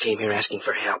we first came here asking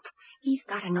for help. He's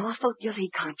got an awful guilty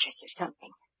conscience or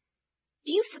something.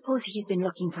 Do you suppose he's been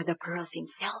looking for the pearls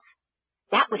himself?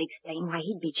 That would explain why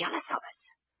he'd be jealous of us.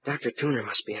 Dr. Tuner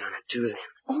must be in on it, too, then.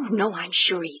 Oh, no, I'm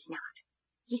sure he's not.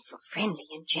 He's so friendly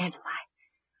and gentle.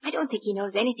 I don't think he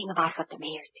knows anything about what the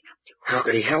mayor's been up to. How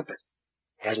could he help it?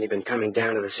 Hasn't he been coming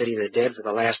down to the City of the Dead for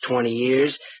the last 20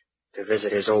 years? To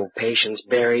visit his old patients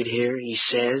buried here, he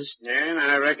says. And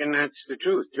I reckon that's the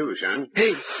truth, too, son.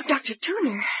 Hey, Dr.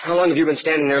 Tuner. how long have you been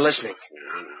standing there listening?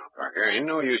 No, Parker. Ain't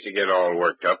no use to get all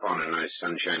worked up on a nice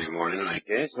sunshiny morning like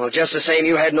this. Well, just the same,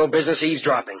 you had no business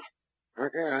eavesdropping.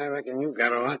 Parker, I reckon you've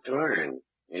got a lot to learn.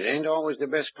 It ain't always the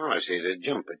best policy to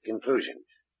jump at conclusions.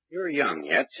 You're young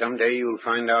yet. Someday you'll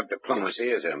find out diplomacy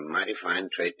is a mighty fine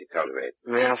trait to cultivate.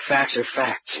 Well, facts are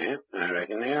facts. Yeah, I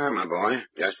reckon they are, my boy.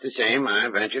 Just the same, I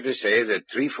venture to say that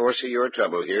 3/4 of your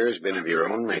trouble here has been of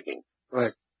your own making.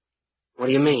 What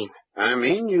do you mean? I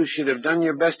mean, you should have done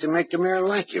your best to make the mayor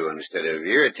like you instead of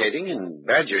irritating and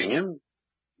badgering him.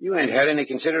 You ain't had any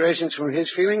considerations for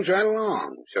his feelings right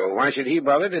along, so why should he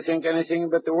bother to think anything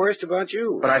but the worst about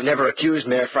you? But I've never accused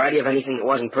Mayor Friday of anything that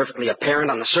wasn't perfectly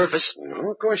apparent on the surface. No,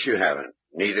 of course you haven't.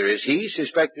 Neither has he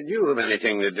suspected you of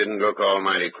anything that didn't look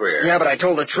almighty queer. Yeah, but I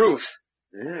told the truth.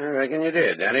 Yeah, I reckon you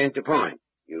did. That ain't the point.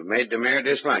 You've made the mayor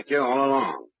dislike you all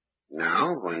along.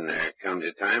 Now, when there comes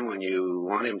a time when you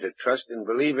want him to trust and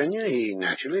believe in you, he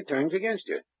naturally turns against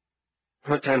you.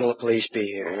 What time will the police be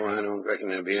here? Oh, I don't reckon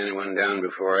there'll be anyone down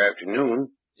before afternoon.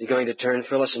 Is he going to turn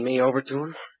Phyllis and me over to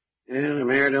him? Yeah, the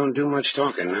mayor don't do much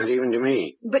talking, not even to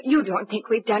me. But you don't think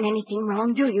we've done anything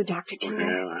wrong, do you, Dr. Tuner?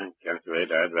 Well, I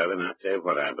calculate I'd rather not say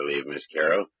what I believe, Miss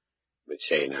Carroll. But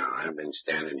say now, I've been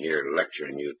standing here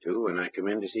lecturing you two when I come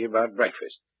in to see about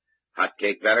breakfast. Hot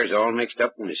cake batter's all mixed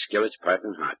up and the skillet's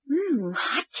piping hot.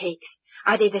 Hot cakes.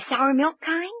 Are they the sour milk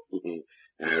kind?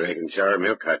 I reckon sour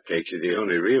milk hot cakes are the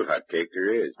only real hot cake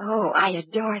there is. Oh, I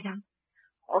adore them.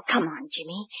 Oh, come on,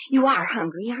 Jimmy. You are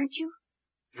hungry, aren't you?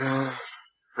 No,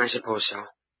 I suppose so.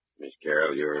 Miss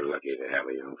Carroll, you're lucky to have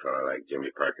a young fellow like Jimmy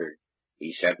Parker.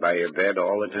 He sat by your bed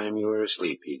all the time you were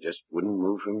asleep. He just wouldn't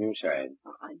move from your side.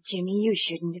 Oh, Jimmy, you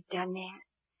shouldn't have done that.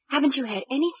 Haven't you had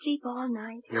any sleep all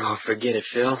night? No, forget it,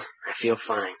 Phil. I feel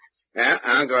fine. Yeah,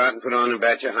 I'll go out and put on a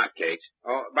batch of hot cakes.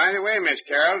 Oh, by the way, Miss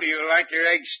Carroll, do you like your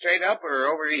eggs straight up or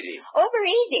over easy? Over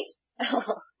easy.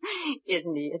 Oh,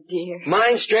 isn't he a dear?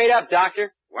 Mine straight up,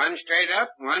 Doctor. One straight up,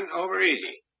 one over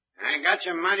easy. I got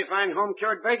some mighty fine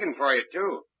home-cured bacon for you,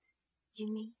 too.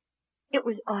 Jimmy, it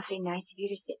was awfully nice of you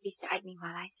to sit beside me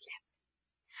while I slept.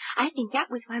 I think that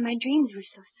was why my dreams were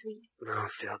so sweet. Oh,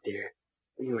 Phil, dear,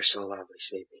 you were so lovely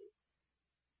sleeping.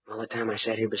 All the time I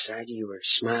sat here beside you, you were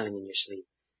smiling in your sleep.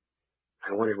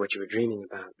 I wondered what you were dreaming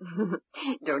about.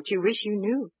 Don't you wish you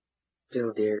knew?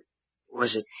 Phil, dear,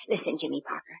 was it... Listen, Jimmy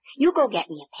Parker, you go get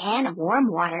me a pan of warm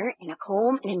water and a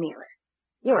comb and a mirror.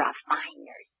 You're a fine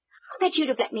nurse. I'll bet you'd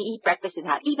have let me eat breakfast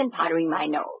without even powdering my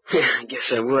nose. Yeah, I guess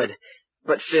I would.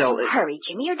 But, Phil... Hurry,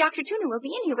 Jimmy, or Dr. Tuner will be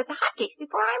in here with the hotcakes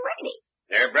before I'm ready.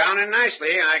 They're browning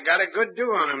nicely. I got a good dew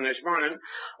on them this morning.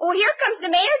 Oh, here comes the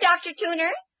mayor, Dr.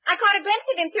 Tuner. I caught a glimpse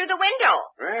of him through the window.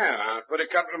 Well, I'll put a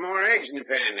couple of more eggs in the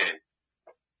pan then.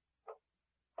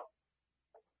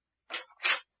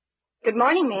 Good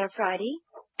morning, Mayor Friday.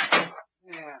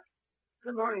 Yeah.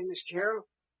 Good morning, Miss Carroll.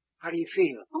 How do you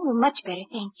feel? Oh, much better,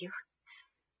 thank you.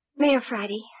 Mayor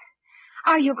Friday,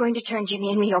 are you going to turn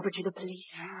Jimmy and me over to the police?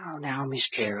 Oh, now, Miss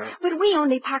Carroll. But we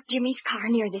only parked Jimmy's car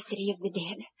near the City of the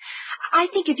Dead. I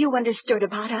think if you understood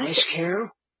about us... Miss Carroll,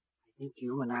 I think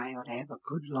you and I ought to have a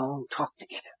good long talk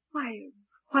together. Why,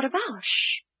 what about?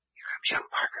 Shh. Here comes young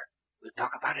Parker. We'll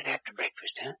talk about it after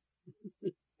breakfast, huh?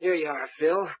 Here you are,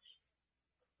 Phil.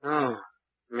 Oh,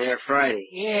 Mayor Friday.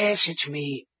 Yes, it's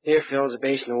me. Here, Phil's a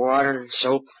basin of water,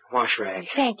 soap, wash rag.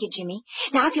 Thank you, Jimmy.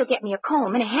 Now, if you'll get me a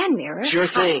comb and a hand mirror... Sure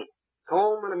thing.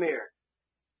 Comb and a mirror.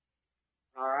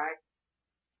 All right.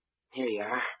 Here you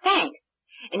are. Thanks.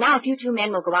 And now if you two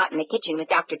men will go out in the kitchen with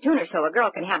Dr. Tuner so a girl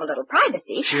can have a little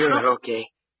privacy... Sure, okay.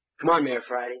 Come on, Mayor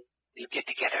Friday. We'll get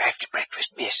together after breakfast,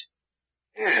 miss.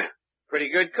 Yeah,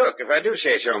 pretty good cook, if I do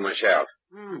say so myself.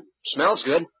 Smells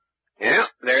good. Yeah,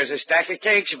 there's a stack of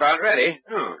cakes about ready.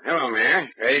 Oh, hello, Mayor.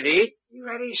 Ready to eat? You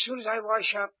ready as soon as I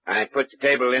wash up? I put the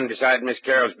table in beside Miss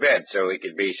Carroll's bed so we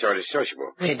could be sort of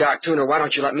sociable. Hey, Doc Tuner, why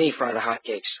don't you let me fry the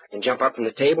hotcakes? I can jump up from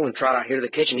the table and trot out here to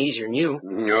the kitchen easier than you.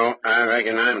 No, I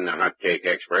reckon I'm the hot cake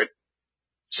expert.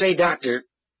 Say, Doctor,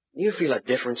 do you feel a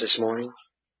difference this morning?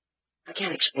 I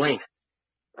can't explain it.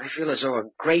 I feel as though a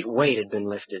great weight had been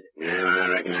lifted. Well, I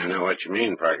reckon I know what you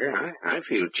mean, Parker. I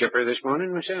feel chipper this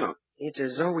morning myself. It's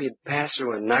as though we had passed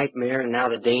through a nightmare and now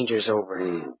the danger's over.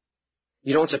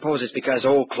 You don't suppose it's because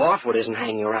old Clawfoot isn't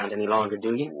hanging around any longer,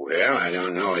 do you? Well, I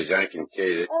don't know as I can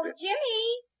say that. Oh, Jimmy!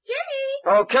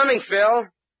 Jimmy! Oh, coming, Phil.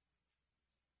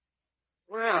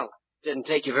 Well, didn't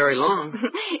take you very long.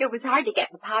 It was hard to get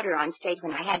the powder on straight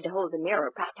when I had to hold the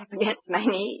mirror propped up against my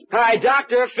knee. Hi,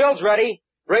 Doctor. Phil's ready.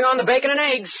 Bring on the bacon and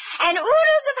eggs. And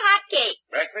oodles of hot cake.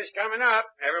 Breakfast coming up.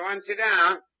 Everyone sit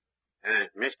down.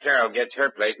 Miss Carol gets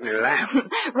her plate in her lap.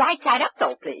 Right side up,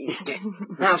 though, please.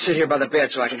 I'll sit here by the bed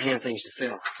so I can hand things to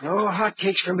Phil. No hot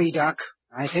cakes for me, Doc.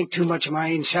 I think too much of my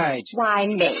insides. Why,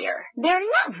 Mayor, they're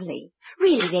lovely.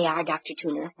 Really they are, Dr.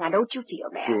 Tuner. Now, don't you feel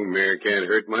bad. Oh, Mayor can't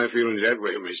hurt my feelings that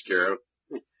way, Miss Carol.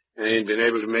 I ain't been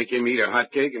able to make him eat a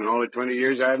hot cake in all the 20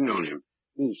 years I've known him.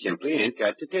 He simply ain't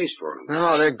got the taste for 'em.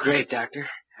 Oh, they're great, Doctor.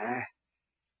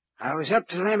 I was up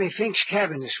to Lammy Fink's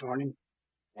cabin this morning.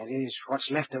 That is,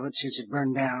 what's left of it since it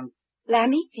burned down.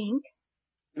 Lammy Fink?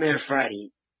 Mayor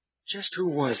Friday, just who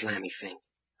was Lammy Fink?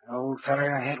 An old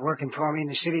feller I had working for me in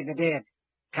the City of the Dead.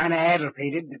 Kind of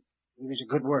addlepated, but he was a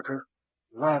good worker.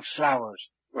 Loved flowers.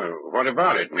 Well, what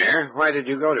about it, Mayor? Why did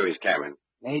you go to his cabin?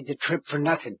 Made the trip for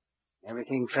nothing.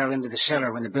 Everything fell into the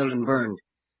cellar when the building burned.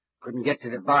 Couldn't get to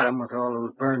the bottom with all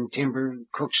those burned timber,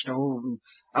 cook stove, and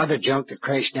other junk that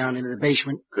crashed down into the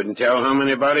basement. Couldn't tell how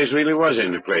many bodies really was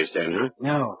in the place then, huh?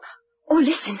 No. Oh,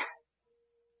 listen.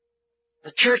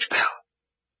 The church bell.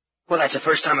 Well, that's the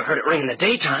first time I've heard it ring in the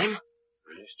daytime.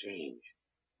 Very strange.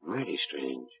 Mighty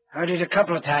strange. Heard it a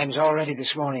couple of times already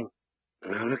this morning.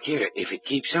 Now, look here. If it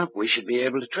keeps up, we should be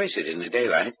able to trace it in the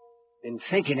daylight. Been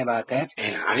thinking about that.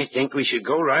 And I think we should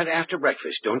go right after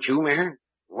breakfast, don't you, Mayor?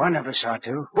 One of us ought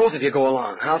to. Both of you go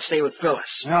along. I'll stay with Phyllis.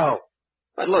 No.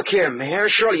 But look here, Mayor,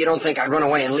 surely you don't think I'd run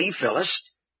away and leave Phyllis.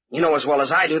 You know as well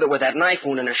as I do that with that knife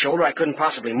wound in her shoulder, I couldn't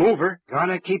possibly move her.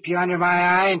 Gonna keep you under my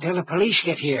eye until the police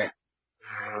get here.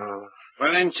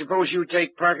 Well, then suppose you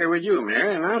take Parker with you,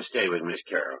 Mayor, and I'll stay with Miss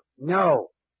Carol. No.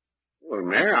 Well,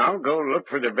 Mayor, I'll go look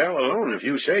for the bell alone if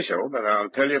you say so, but I'll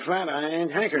tell you flat, I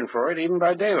ain't hankering for it even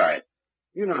by daylight.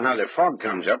 You know how the fog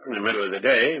comes up in the middle of the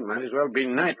day. It might as well be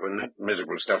night when that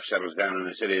miserable stuff settles down in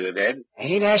the City of the Dead. I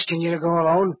ain't asking you to go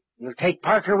alone. You'll take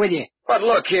Parker with you. But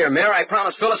look here, Mayor, I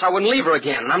promised Phyllis I wouldn't leave her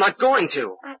again, and I'm not going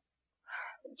to.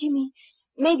 Jimmy,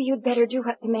 maybe you'd better do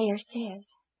what the mayor says.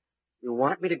 You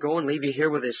want me to go and leave you here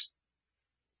with this...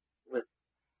 with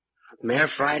Mayor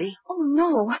Friday? Oh,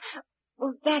 no.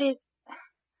 Well, that is...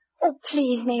 Oh,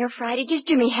 please, Mayor Friday, does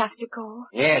Jimmy have to go?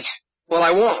 Yes. Well,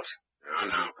 I won't.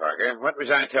 Now, Parker, what was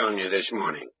I telling you this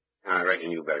morning? I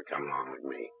reckon you better come along with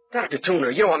me. Dr.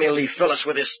 Tuner, you don't want me to leave Phyllis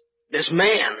with this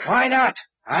man. Why not?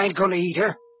 I ain't gonna eat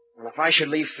her. And if I should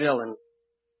leave Phil and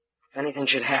if anything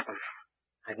should happen,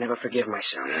 I'd never forgive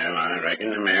myself. Well, I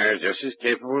reckon the mayor is just as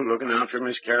capable of looking out for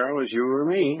Miss Carol as you or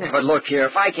me. Yeah, but look here,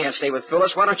 if I can't stay with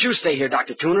Phyllis, why don't you stay here,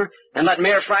 Dr. Tuner, and let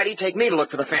Mayor Friday take me to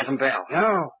look for the Phantom Bell?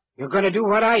 No. You're gonna do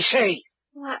what I say.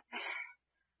 Well,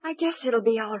 I guess it'll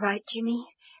be all right, Jimmy.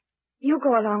 You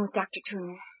go along with Dr.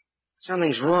 Tuner.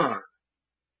 Something's wrong.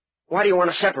 Why do you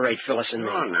want to separate Phyllis and me?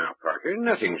 Oh, now, Parker,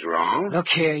 nothing's wrong. Look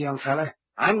here, young fella.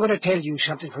 I'm gonna tell you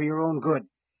something for your own good.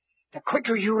 The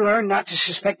quicker you learn not to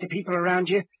suspect the people around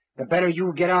you, the better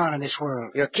you'll get on in this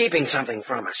world. You're keeping something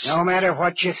from us. No matter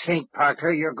what you think,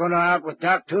 Parker, you're going out with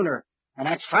Doc Tuner, and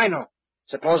that's final.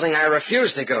 Supposing I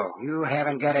refuse to go. You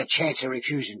haven't got a chance of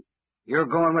refusing. You're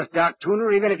going with Doc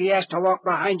Tuner even if he has to walk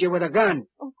behind you with a gun.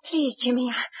 Oh, please,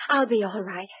 Jimmy, I'll be all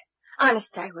right. Honest,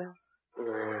 I will.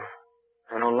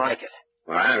 I don't like it.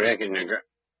 Well, I reckon you're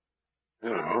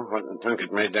Oh, what in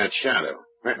Tunket made that shadow?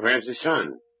 Where's the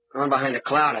sun? Gone behind a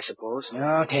cloud, I suppose.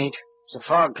 No, it ain't. It's a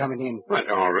fog coming in. What,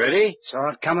 already?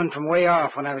 Saw it coming from way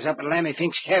off when I was up at Lammy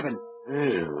Fink's cabin.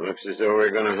 Looks as though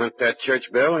we're going to hunt that church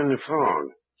bell in the fog.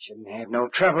 Shouldn't have no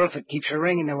trouble if it keeps her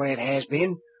ringing the way it has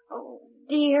been. Oh,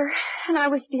 dear. And I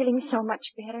was feeling so much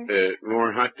better.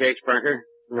 More hot cakes, Parker?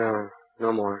 No,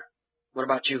 no more. What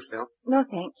about you, Phil? No,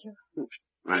 thank you.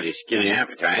 Mighty skinny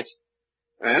appetites.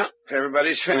 Well, if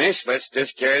everybody's finished, let's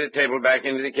just carry the table back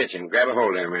into the kitchen. Grab a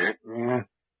hold there, Mary. Yeah.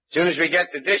 As soon as we get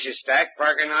the dishes stacked,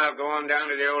 Parker and I'll go on down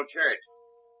to the old church.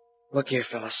 Look here,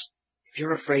 Phyllis. If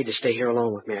you're afraid to stay here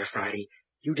alone with Mayor Friday,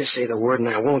 you just say the word and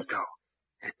I won't go.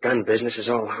 That gun business is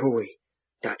all hooey.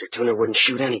 Dr. Tuner wouldn't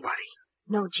shoot anybody.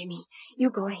 No, Jimmy, you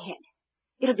go ahead.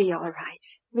 It'll be all right.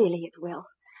 Really, it will.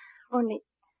 Only,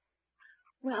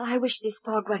 well, I wish this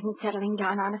fog wasn't settling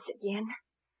down on us again.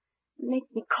 It makes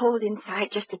me cold inside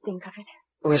just to think of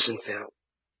it. Listen, Phil.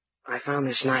 I found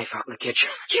this knife out in the kitchen.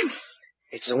 Jimmy!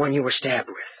 It's the one you were stabbed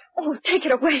with. Oh, take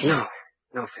it away. No,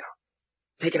 Phil.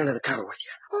 Take it under the cover with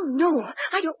you. Oh, no,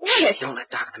 I don't want it. Don't let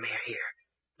Doc and the mayor hear.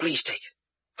 Please take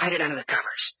it. Hide it under the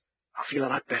covers. I'll feel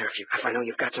a lot better if I know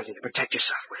you've got something to protect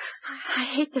yourself with. I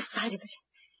hate the sight of it.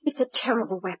 It's a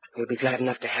terrible weapon. You'd be glad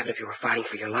enough to have it if you were fighting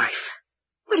for your life.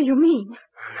 What do you mean?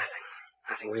 Oh, nothing.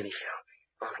 Nothing really,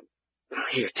 Phil. Well,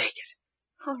 here, take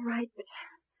it. All right, but...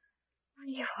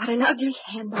 What an ugly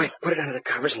handle. Quick, put it under the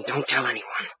covers and don't tell anyone.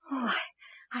 Oh,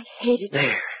 I hate it.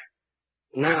 There.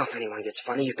 Now, if anyone gets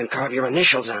funny, you can carve your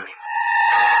initials on him.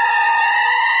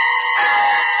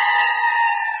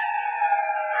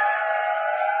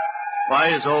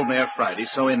 Why is old Mayor Friday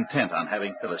so intent on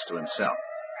having Phyllis to himself?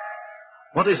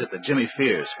 What is it that Jimmy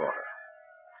fears for her?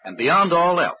 And beyond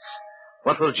all else,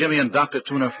 what will Jimmy and Dr.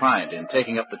 Tuner find in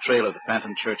taking up the trail of the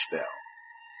phantom church bell?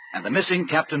 And the missing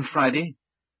Captain Friday?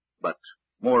 But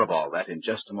more of all that in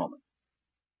just a moment.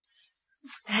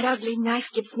 That ugly knife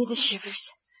gives me the shivers.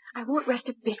 I won't rest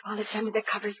a bit while it's under the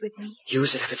covers with me.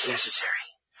 Use it if it's necessary.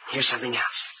 Here's something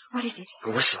else. What is it?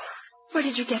 A whistle. Where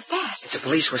did you get that? It's a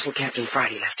police whistle Captain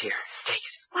Friday left here. Take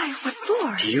it. Why, what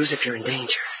for? To use if you're in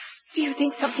danger. Do you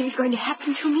think something's going to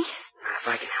happen to me? Not if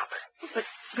I can help it.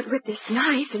 But with this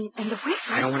knife and the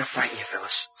whistle... I don't want to frighten you,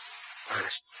 Phyllis.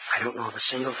 Honest, I don't know of a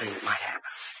single thing that might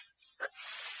happen. But,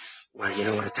 well, you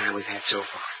know what a time we've had so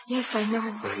far. Yes, I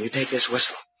know. Well, you take this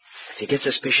whistle. If you get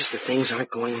suspicious that things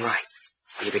aren't going right,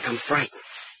 or you become frightened,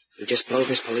 you just blow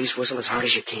this police whistle as hard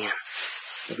as you can.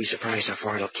 You'll be surprised how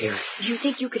far it'll carry. Do you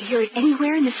think you could hear it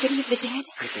anywhere in the city of the dead?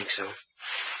 I think so.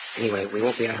 Anyway, we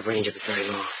won't be out of range of it very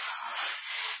long.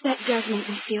 That does make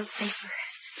me feel safer.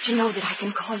 To know that I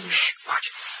can call you. Shh, watch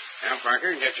it. Now,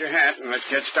 Parker, get your hat and let's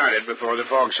get started before the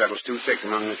fog settles too thick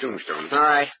among the tombstones. All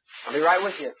right. I'll be right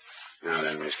with you. Now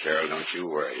then, Miss Carroll, don't you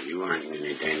worry. You aren't in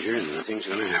any danger, and nothing's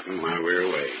going to happen while we're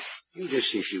away. You just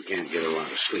see if you can't get a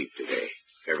lot of sleep today.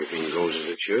 If everything goes as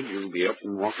it should, you'll be up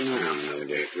and walking around another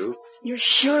day or two. You're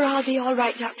sure I'll be all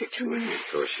right, Dr. Tuner? Well,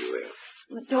 of course you will.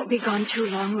 Well, don't be gone too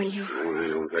long, will you? Oh, I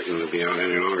don't reckon we'll be out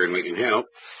any longer than we can help.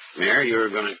 Mayor, you're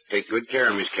going to take good care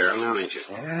of Miss Carroll now, ain't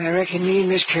you? I reckon me and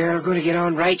Miss Carroll are going to get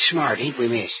on right smart, ain't we,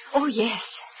 miss? Oh, yes.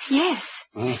 Yes.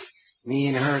 Me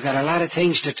and her got a lot of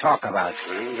things to talk about.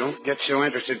 Well, don't get so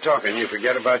interested talking you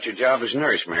forget about your job as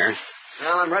nurse, Mayor.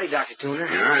 Well, I'm ready, Dr. Tuner.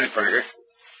 All right, Parker.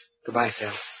 Goodbye,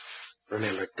 Phil.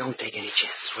 Remember, don't take any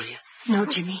chances, will you? No,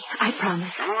 Jimmy. I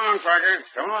promise. Come along, Parker.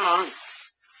 Come along.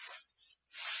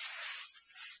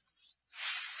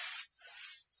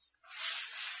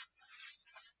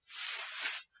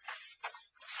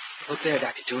 Look there,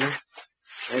 Dr. Tuner.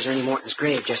 There's Ernie Morton's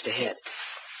grave just ahead.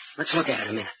 Let's look at it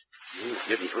a minute. It's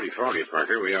getting pretty foggy,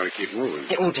 Parker. We ought to keep moving.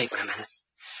 It won't take but a minute.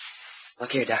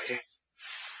 Look here, Doctor.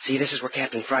 See, this is where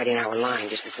Captain Friday and I were lying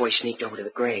just before he sneaked over to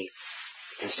the grave.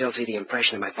 You can still see the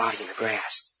impression of my body in the grass.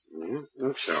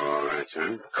 Looks so, all right,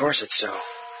 son. Of course it's so.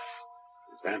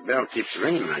 If that bell keeps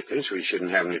ringing like this, we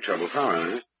shouldn't have any trouble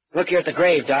following it. Look here at the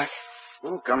grave, Doc.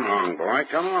 Oh, come along, boy.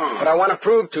 Come along. But I want to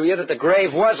prove to you that the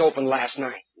grave was opened last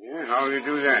night. Yeah, how will you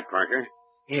do that, Parker?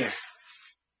 Here.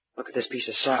 Look at this piece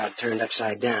of sod turned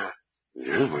upside down.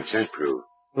 Yeah, what's that prove?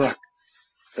 Look.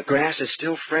 The grass is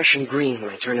still fresh and green when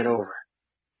I turn it over.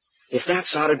 If that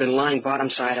sod had been lying bottom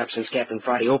side up since Captain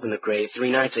Friday opened the grave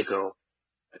 3 nights ago,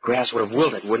 the grass would have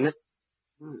wilted, wouldn't it?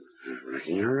 I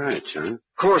reckon you're right, son. Of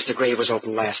course the grave was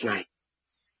opened last night.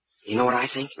 You know what I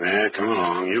think? Well, come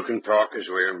along. You can talk as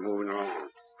we're moving along.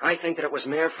 I think that it was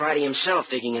Mayor Friday himself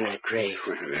digging in that grave.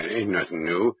 Well, that ain't nothing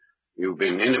new. You've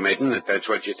been intimating that that's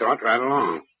what you thought right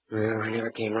along. Well, I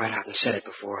never came right out and said it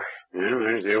before. Yeah,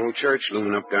 there's the old church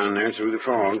looming up down there through the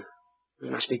fog. We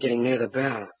must be getting near the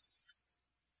bell.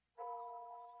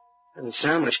 Doesn't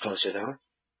sound much closer, though.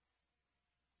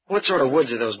 What sort of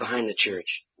woods are those behind the church?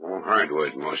 Oh,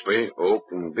 hardwood, mostly. Oak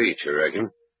and beech, I reckon.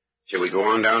 Shall we go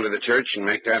on down to the church and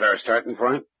make that our starting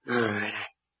point? All right.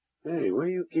 Hey, what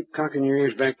do you keep cocking your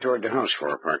ears back toward the house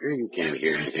for, Parker? You can't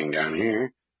hear anything down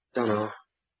here. Don't know.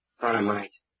 Thought I might.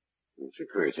 It's a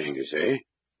queer thing to say.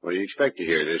 What do you expect to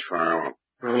hear this far off?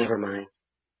 Oh, never mind.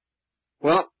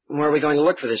 Well, where are we going to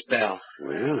look for this bell?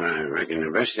 Well, I reckon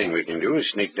the best thing we can do is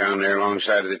sneak down there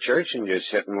alongside of the church and just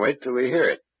sit and wait till we hear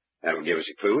it. That'll give us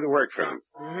a clue to work from.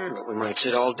 But we might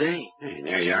sit all day. Hey,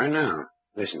 there you are now.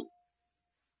 Listen.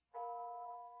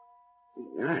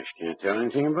 Gosh, can't tell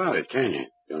anything about it, can you?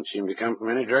 Don't seem to come from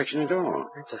any direction at all.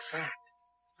 That's a fact.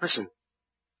 Listen.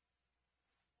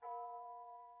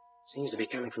 Seems to be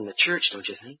coming from the church, don't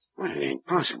you think? Well, it ain't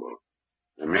possible.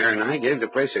 The mayor and I gave the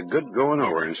place a good going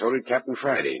over, and so did Captain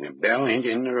Friday, and the bell ain't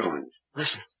in the ruins.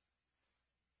 Listen.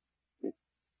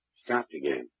 Stopped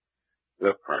again.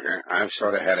 Look, Parker, I've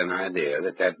sort of had an idea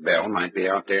that bell might be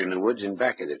out there in the woods in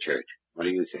back of the church. What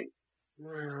do you think?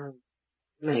 Well,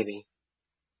 maybe.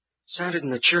 Sounded in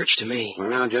the church to me. Well,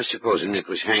 now, just supposing it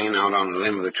was hanging out on the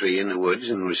limb of a tree in the woods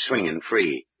and was swinging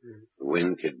free. The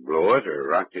wind could blow it or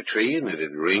rock the tree, and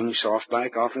it'd ring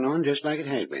soft-like off and on, just like it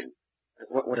had been.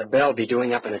 What would a bell be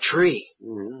doing up in a tree?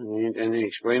 There ain't any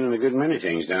explaining a good many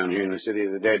things down here in the city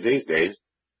of the dead these days.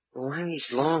 Why these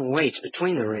long waits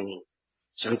between the ringing?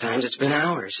 Sometimes it's been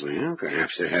hours. Well,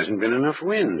 perhaps there hasn't been enough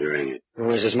wind to ring it. Well,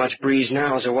 there's as much breeze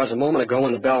now as there was a moment ago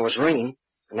when the bell was ringing,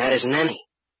 and that isn't any.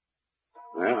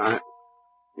 Well,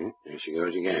 there she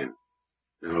goes again.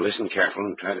 Now listen careful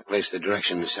and try to place the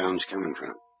direction the sound's coming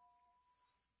from.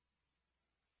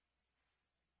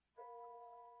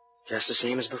 Just the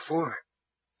same as before.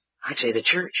 I'd say the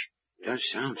church. It does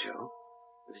sound so.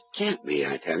 But it can't be,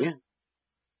 I tell you.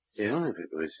 Still, if it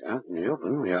was out in the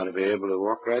open, we ought to be able to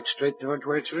walk right straight towards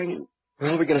where it's ringing.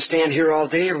 Well, are we going to stand here all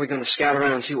day, or are we going to scout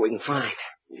around and see what we can find?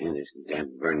 Yeah, this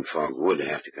damn burn fog would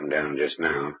have to come down just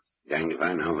now. Danged if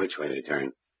I know which way to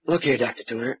turn. Look here, Dr.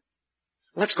 Tuner.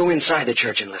 Let's go inside the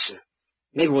church and listen.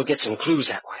 Maybe we'll get some clues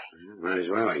that way. Might as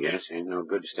well, I guess. Ain't no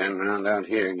good standing around out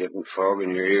here getting fog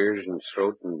in your ears and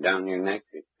throat and down your neck.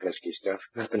 Pesky stuff.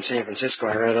 Up in San Francisco,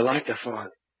 I rather like the fog.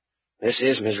 This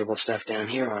is miserable stuff down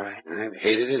here, all right. I've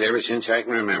hated it ever since I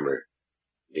can remember.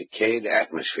 Decayed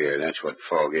atmosphere, that's what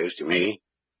fog is to me.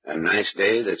 A nice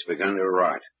day that's begun to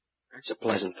rot. That's a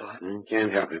pleasant thought. I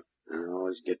can't help it. I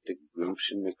always get the grumps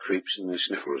and the creeps and the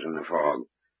sniffles in the fog.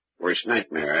 Worst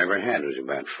nightmare I ever had was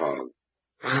about fog.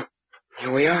 Well,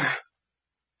 here we are.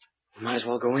 We might as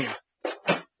well go in.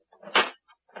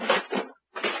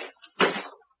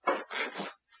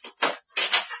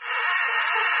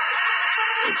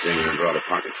 Good thing I brought a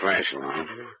pocket flash along.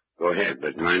 Go ahead,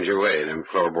 but mind your way. Them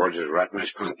floorboards is rotten as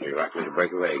punk. You're likely to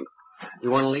break a leg. You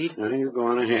want to lead? No, you go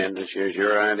on ahead. This here's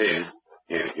your idea.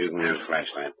 Here, you can have a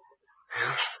flashlight.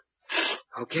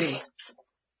 Okay.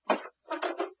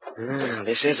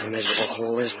 This is a miserable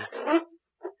hole, isn't it?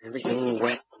 Everything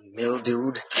wet and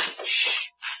mildewed.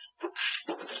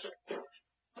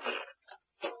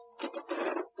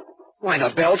 Why,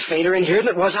 the bell's fainter in here than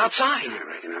it was outside. I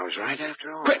reckon I was right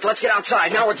after all. Quick, let's get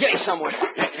outside. Now we're getting somewhere.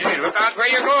 Hey, look out where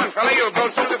you're going, fella. You'll go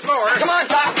through the floor. Come on,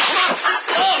 Doc.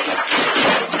 Come on.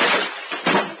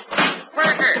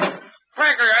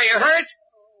 Parker, are you hurt?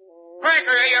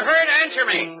 Parker, are you hurt? Answer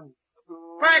me.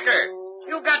 Parker,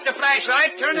 you got the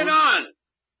flashlight. Turn it on.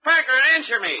 Parker,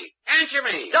 answer me. Answer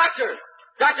me.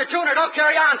 Dr. Tuner, don't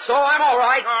carry on so. I'm all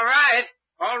right.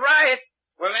 All right.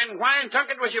 Well, then why in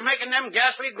Tunket was you making them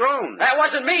ghastly groans? That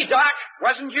wasn't me, Doc.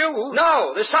 Wasn't you?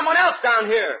 No, there's someone else down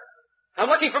here. I'm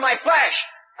looking for my flash.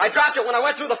 I dropped it when I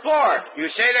went through the floor. You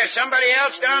say there's somebody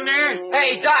else down there?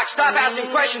 Hey, Doc, stop asking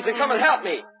questions and come and help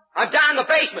me. I'm down in the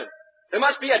basement. There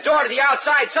must be a door to the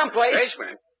outside someplace.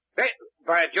 Basement?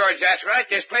 By George, that's right.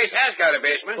 This place has got a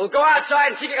basement. Well, go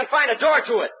outside and see if you can find a door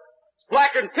to it. It's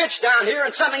blacker than pitch down here,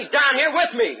 and something's down here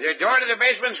with me. The door to the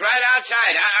basement's right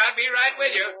outside. I'll be right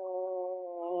with you.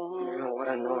 Oh, what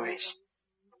a noise.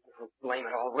 Oh, blame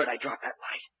it all. Where'd I drop that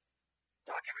light?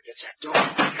 Doc ever gets that door.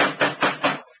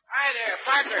 Hi there,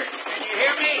 Parker. Can you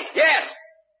hear me? Yes.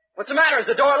 What's the matter? Is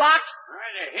the door locked? All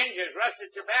right, the hinge is rusted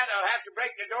so bad I'll have to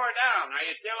break the door down. Are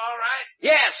you still all right?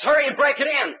 Yes. Hurry and break it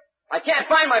in. I can't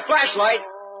find my flashlight.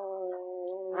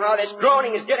 Oh, this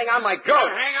groaning is getting on my goat.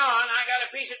 Well, hang on. I got a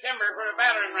piece of timber for a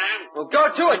battering ram. Well, go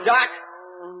to it, Doc.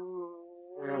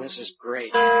 Oh, this is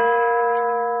great.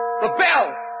 The bell!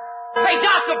 Hey,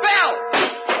 Doc, the bell!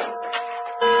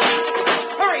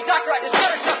 Hurry, Doctor, I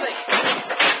discovered something.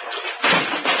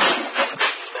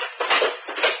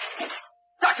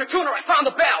 Dr. Tuner, I found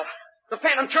the bell. The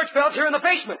phantom church bell's here in the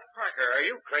basement. Parker, are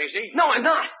you crazy? No, I'm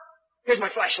not. Here's my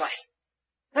flashlight.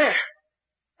 There.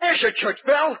 There's your church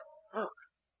bell.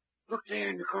 Look there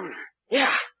in the corner.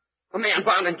 Yeah. A man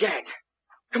bound and gagged.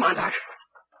 Come on, Doc.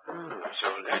 Oh, so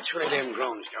that's where them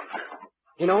groans come from.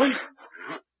 You know him?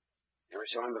 Never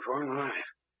saw him before in my life.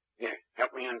 Here,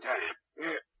 help me untie him.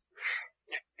 Here.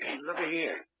 Hey, look at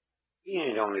here. He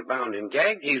ain't only bound and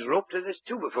gagged, he's roped to this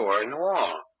 2x4 in the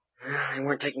wall. They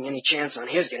weren't taking any chance on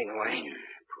his getting away.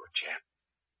 Poor chap.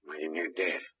 Might have near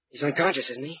dead. He's unconscious,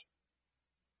 isn't he?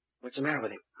 What's the matter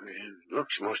with him? It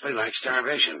looks mostly like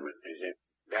starvation, but there's a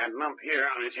bad lump here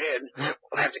on his head.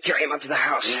 We'll have to carry him up to the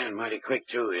house. Yeah, and mighty quick,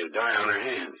 too. He'll die on our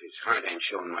hands. His heart ain't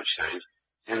showing much signs.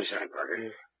 Stand aside, Parker.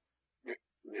 There.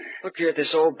 Look here at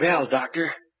this old bell,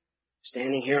 Doctor.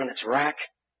 Standing here on its rack.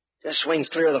 Just swings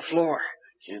clear of the floor.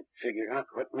 I can't figure out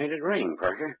what made it ring,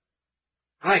 Parker.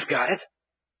 I've got it.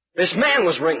 This man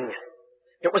was ringing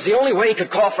it. It was the only way he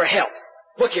could call for help.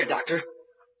 Look here, Doctor.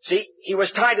 See, he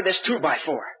was tied to this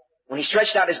 2x4. When he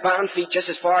stretched out his bound feet just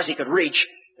as far as he could reach,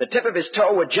 the tip of his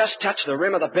toe would just touch the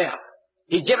rim of the bell.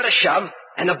 He'd give it a shove,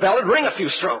 And the bell would ring a few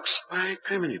strokes. Why,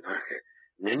 criminy, Parker.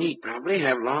 And then he'd probably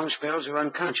have long spells of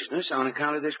unconsciousness on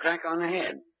account of this crack on the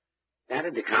head.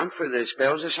 That'd account for the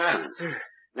spells of silence.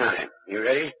 Now then, you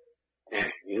ready?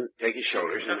 There, you take his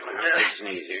shoulders and take his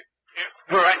knees here.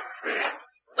 All right.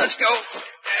 Let's go.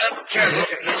 Careful.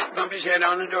 Just bump his head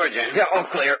on the door, Jan. Yeah, all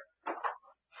clear.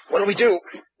 What do we do?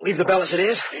 Leave the bell as it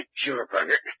is? Sure,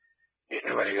 Parker. Ain't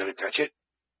nobody gonna touch it.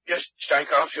 Just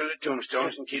strike off through the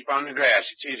tombstones and keep on the grass.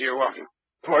 It's easier walking.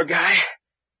 Poor guy.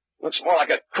 Looks more like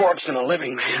a corpse than a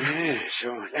living man. Yeah,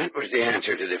 so that was the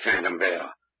answer to the phantom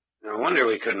bell. No wonder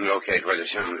we couldn't locate where the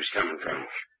sound was coming from.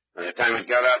 By the time it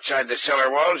got outside the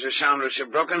cellar walls, the sound was so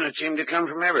broken it seemed to come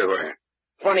from everywhere.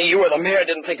 Funny you or the mayor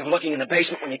didn't think of looking in the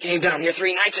basement when you came down here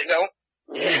 3 nights ago.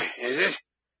 Yeah, is it?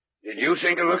 Did you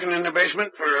think of looking in the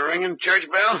basement for a ringing church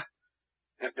bell?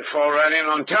 Have to fall right in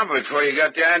on top of it before you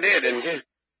got the idea, didn't you?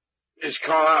 Just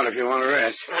call out if you want to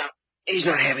rest. He's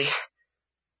not heavy.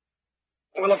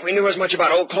 Well, if we knew as much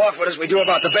about old Clawfoot as we do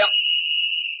about the bell...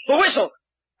 The whistle!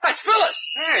 That's Phyllis!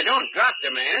 Hey, don't drop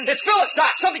the man. It's Phyllis,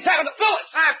 Doc! Something's happened to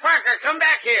Phyllis! Hi, Parker, come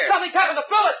back here. Something's happened to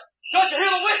Phyllis! Don't you hear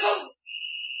the whistle?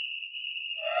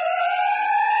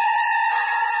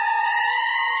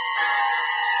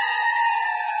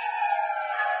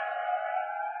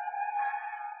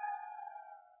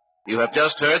 You have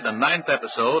just heard the 9th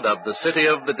episode of The City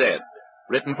of the Dead,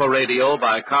 written for radio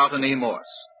by Carlton E.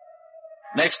 Morse.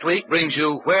 Next week brings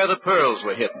you Where the Pearls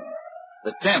Were Hidden,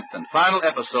 the 10th and final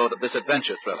episode of this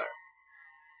adventure thriller.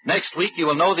 Next week you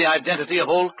will know the identity of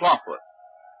old Clawfoot,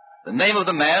 the name of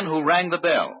the man who rang the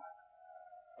bell,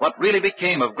 what really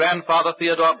became of Grandfather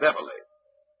Theodore Beverly,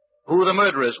 who the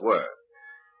murderers were,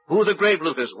 who the grave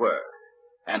looters were,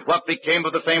 and what became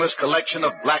of the famous collection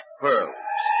of black pearls.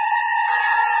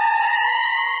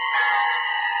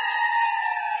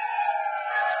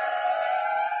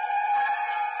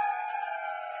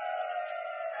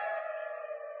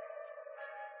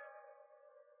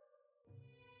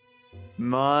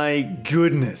 My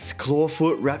goodness,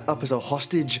 Clawfoot wrapped up as a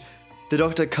hostage, the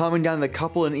doctor calming down the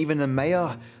couple and even the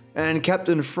mayor, and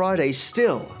Captain Friday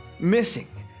still missing.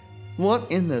 What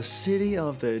in the city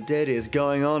of the dead is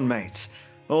going on, mates?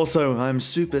 Also, I'm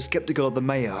super skeptical of the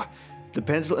mayor. The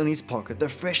pencil in his pocket, the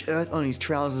fresh earth on his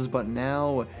trousers, but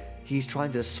now he's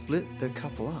trying to split the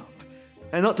couple up.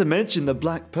 And not to mention the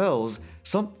black pearls.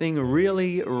 Something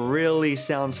really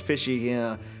sounds fishy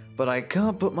here, but I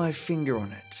can't put my finger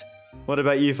on it. What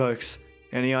about you folks?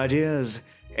 Any ideas?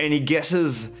 Any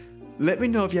guesses? Let me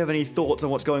know if you have any thoughts on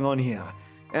what's going on here.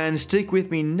 And stick with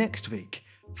me next week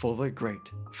for the great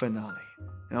finale.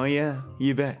 Oh yeah,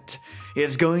 you bet.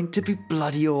 It's going to be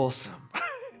bloody awesome.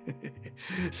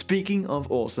 Speaking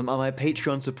of awesome are my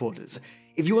Patreon supporters.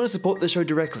 If you want to support the show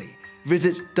directly,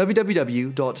 visit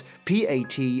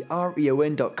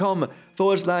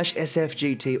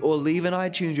www.patreon.com/SFGT or leave an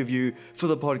iTunes review for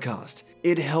the podcast.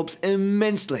 It helps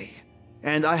immensely.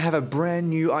 And I have a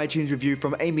brand new iTunes review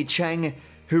from Amy Chang,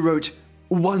 who wrote,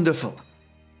 "Wonderful.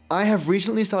 I have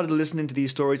recently started listening to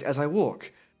these stories as I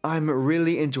walk. I'm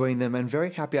really enjoying them and very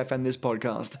happy I found this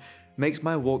podcast. Makes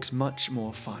my walks much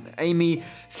more fun." Amy,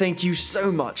 thank you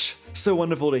so much. So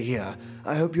wonderful to hear.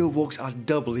 I hope your walks are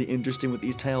doubly interesting with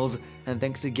these tales, and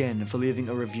thanks again for leaving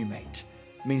a review, mate.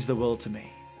 Means the world to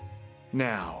me.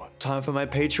 Now, time for my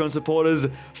Patreon supporters.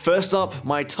 First up,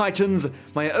 my Titans,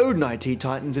 my own IT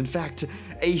Titans, in fact.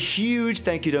 A huge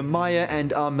thank you to Maya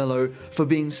and Armello for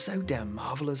being so damn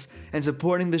marvelous and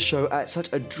supporting the show at such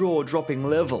a jaw-dropping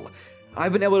level.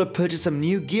 I've been able to purchase some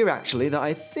new gear actually that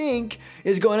I think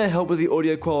is going to help with the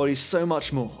audio quality so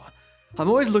much more. I'm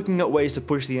always looking at ways to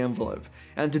push the envelope,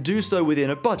 and to do so within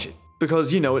a budget,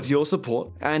 because you know it's your support,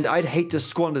 and I'd hate to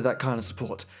squander that kind of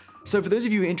support. So for those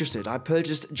of you interested, I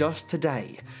purchased just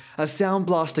today a Sound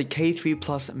Blaster K3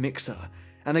 Plus mixer,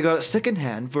 and I got it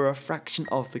secondhand for a fraction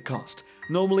of the cost.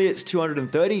 Normally it's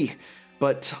 $230,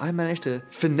 but I managed to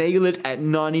finagle it at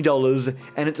 $90,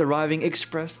 and it's arriving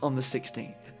express on the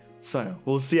 16th. So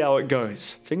we'll see how it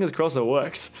goes. Fingers crossed it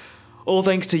works. All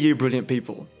thanks to you brilliant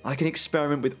people. I can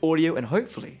experiment with audio and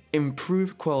hopefully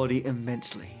improve quality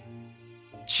immensely.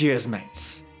 Cheers,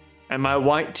 mates. And my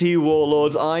white tea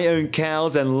warlords, I Own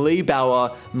Cows and Lee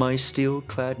Bauer, my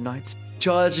steel-clad knights,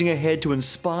 charging ahead to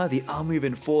inspire the army of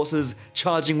enforcers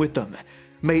charging with them.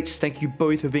 Mates, thank you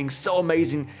both for being so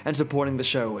amazing and supporting the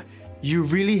show. You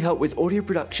really help with audio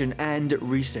production and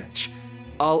research.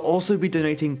 I'll also be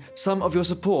donating some of your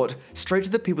support straight to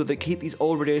the people that keep these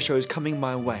old radio shows coming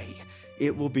my way.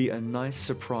 It will be a nice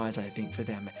surprise, I think, for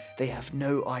them. They have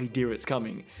no idea it's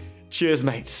coming. Cheers,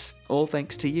 mates. All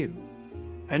thanks to you.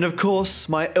 And of course,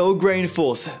 my Earl Grey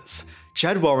enforcers.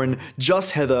 Chad Warren,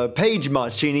 Joss Heather, Paige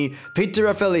Marchini, Peter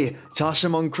Raffelli, Tasha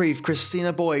Moncrief,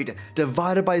 Christina Boyd,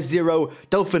 Divided by Zero,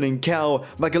 Dolphin and Cow,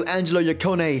 Michelangelo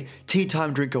Yacone, Tea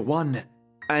Time Drinker 1,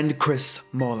 and Chris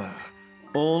Moller.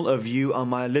 All of you are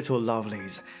my little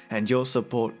lovelies, and your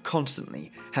support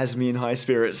constantly has me in high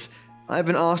spirits. I've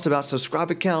been asked about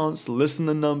subscriber counts,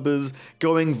 listener numbers,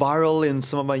 going viral in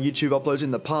some of my YouTube uploads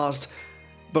in the past,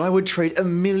 but I would trade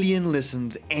 1 million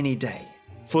listens any day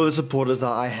for the supporters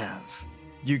that I have.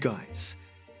 You guys.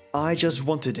 I just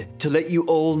wanted to let you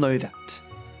all know that.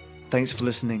 Thanks for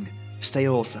listening, stay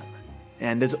awesome,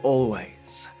 and as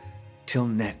always, till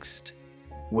next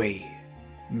we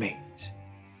meet.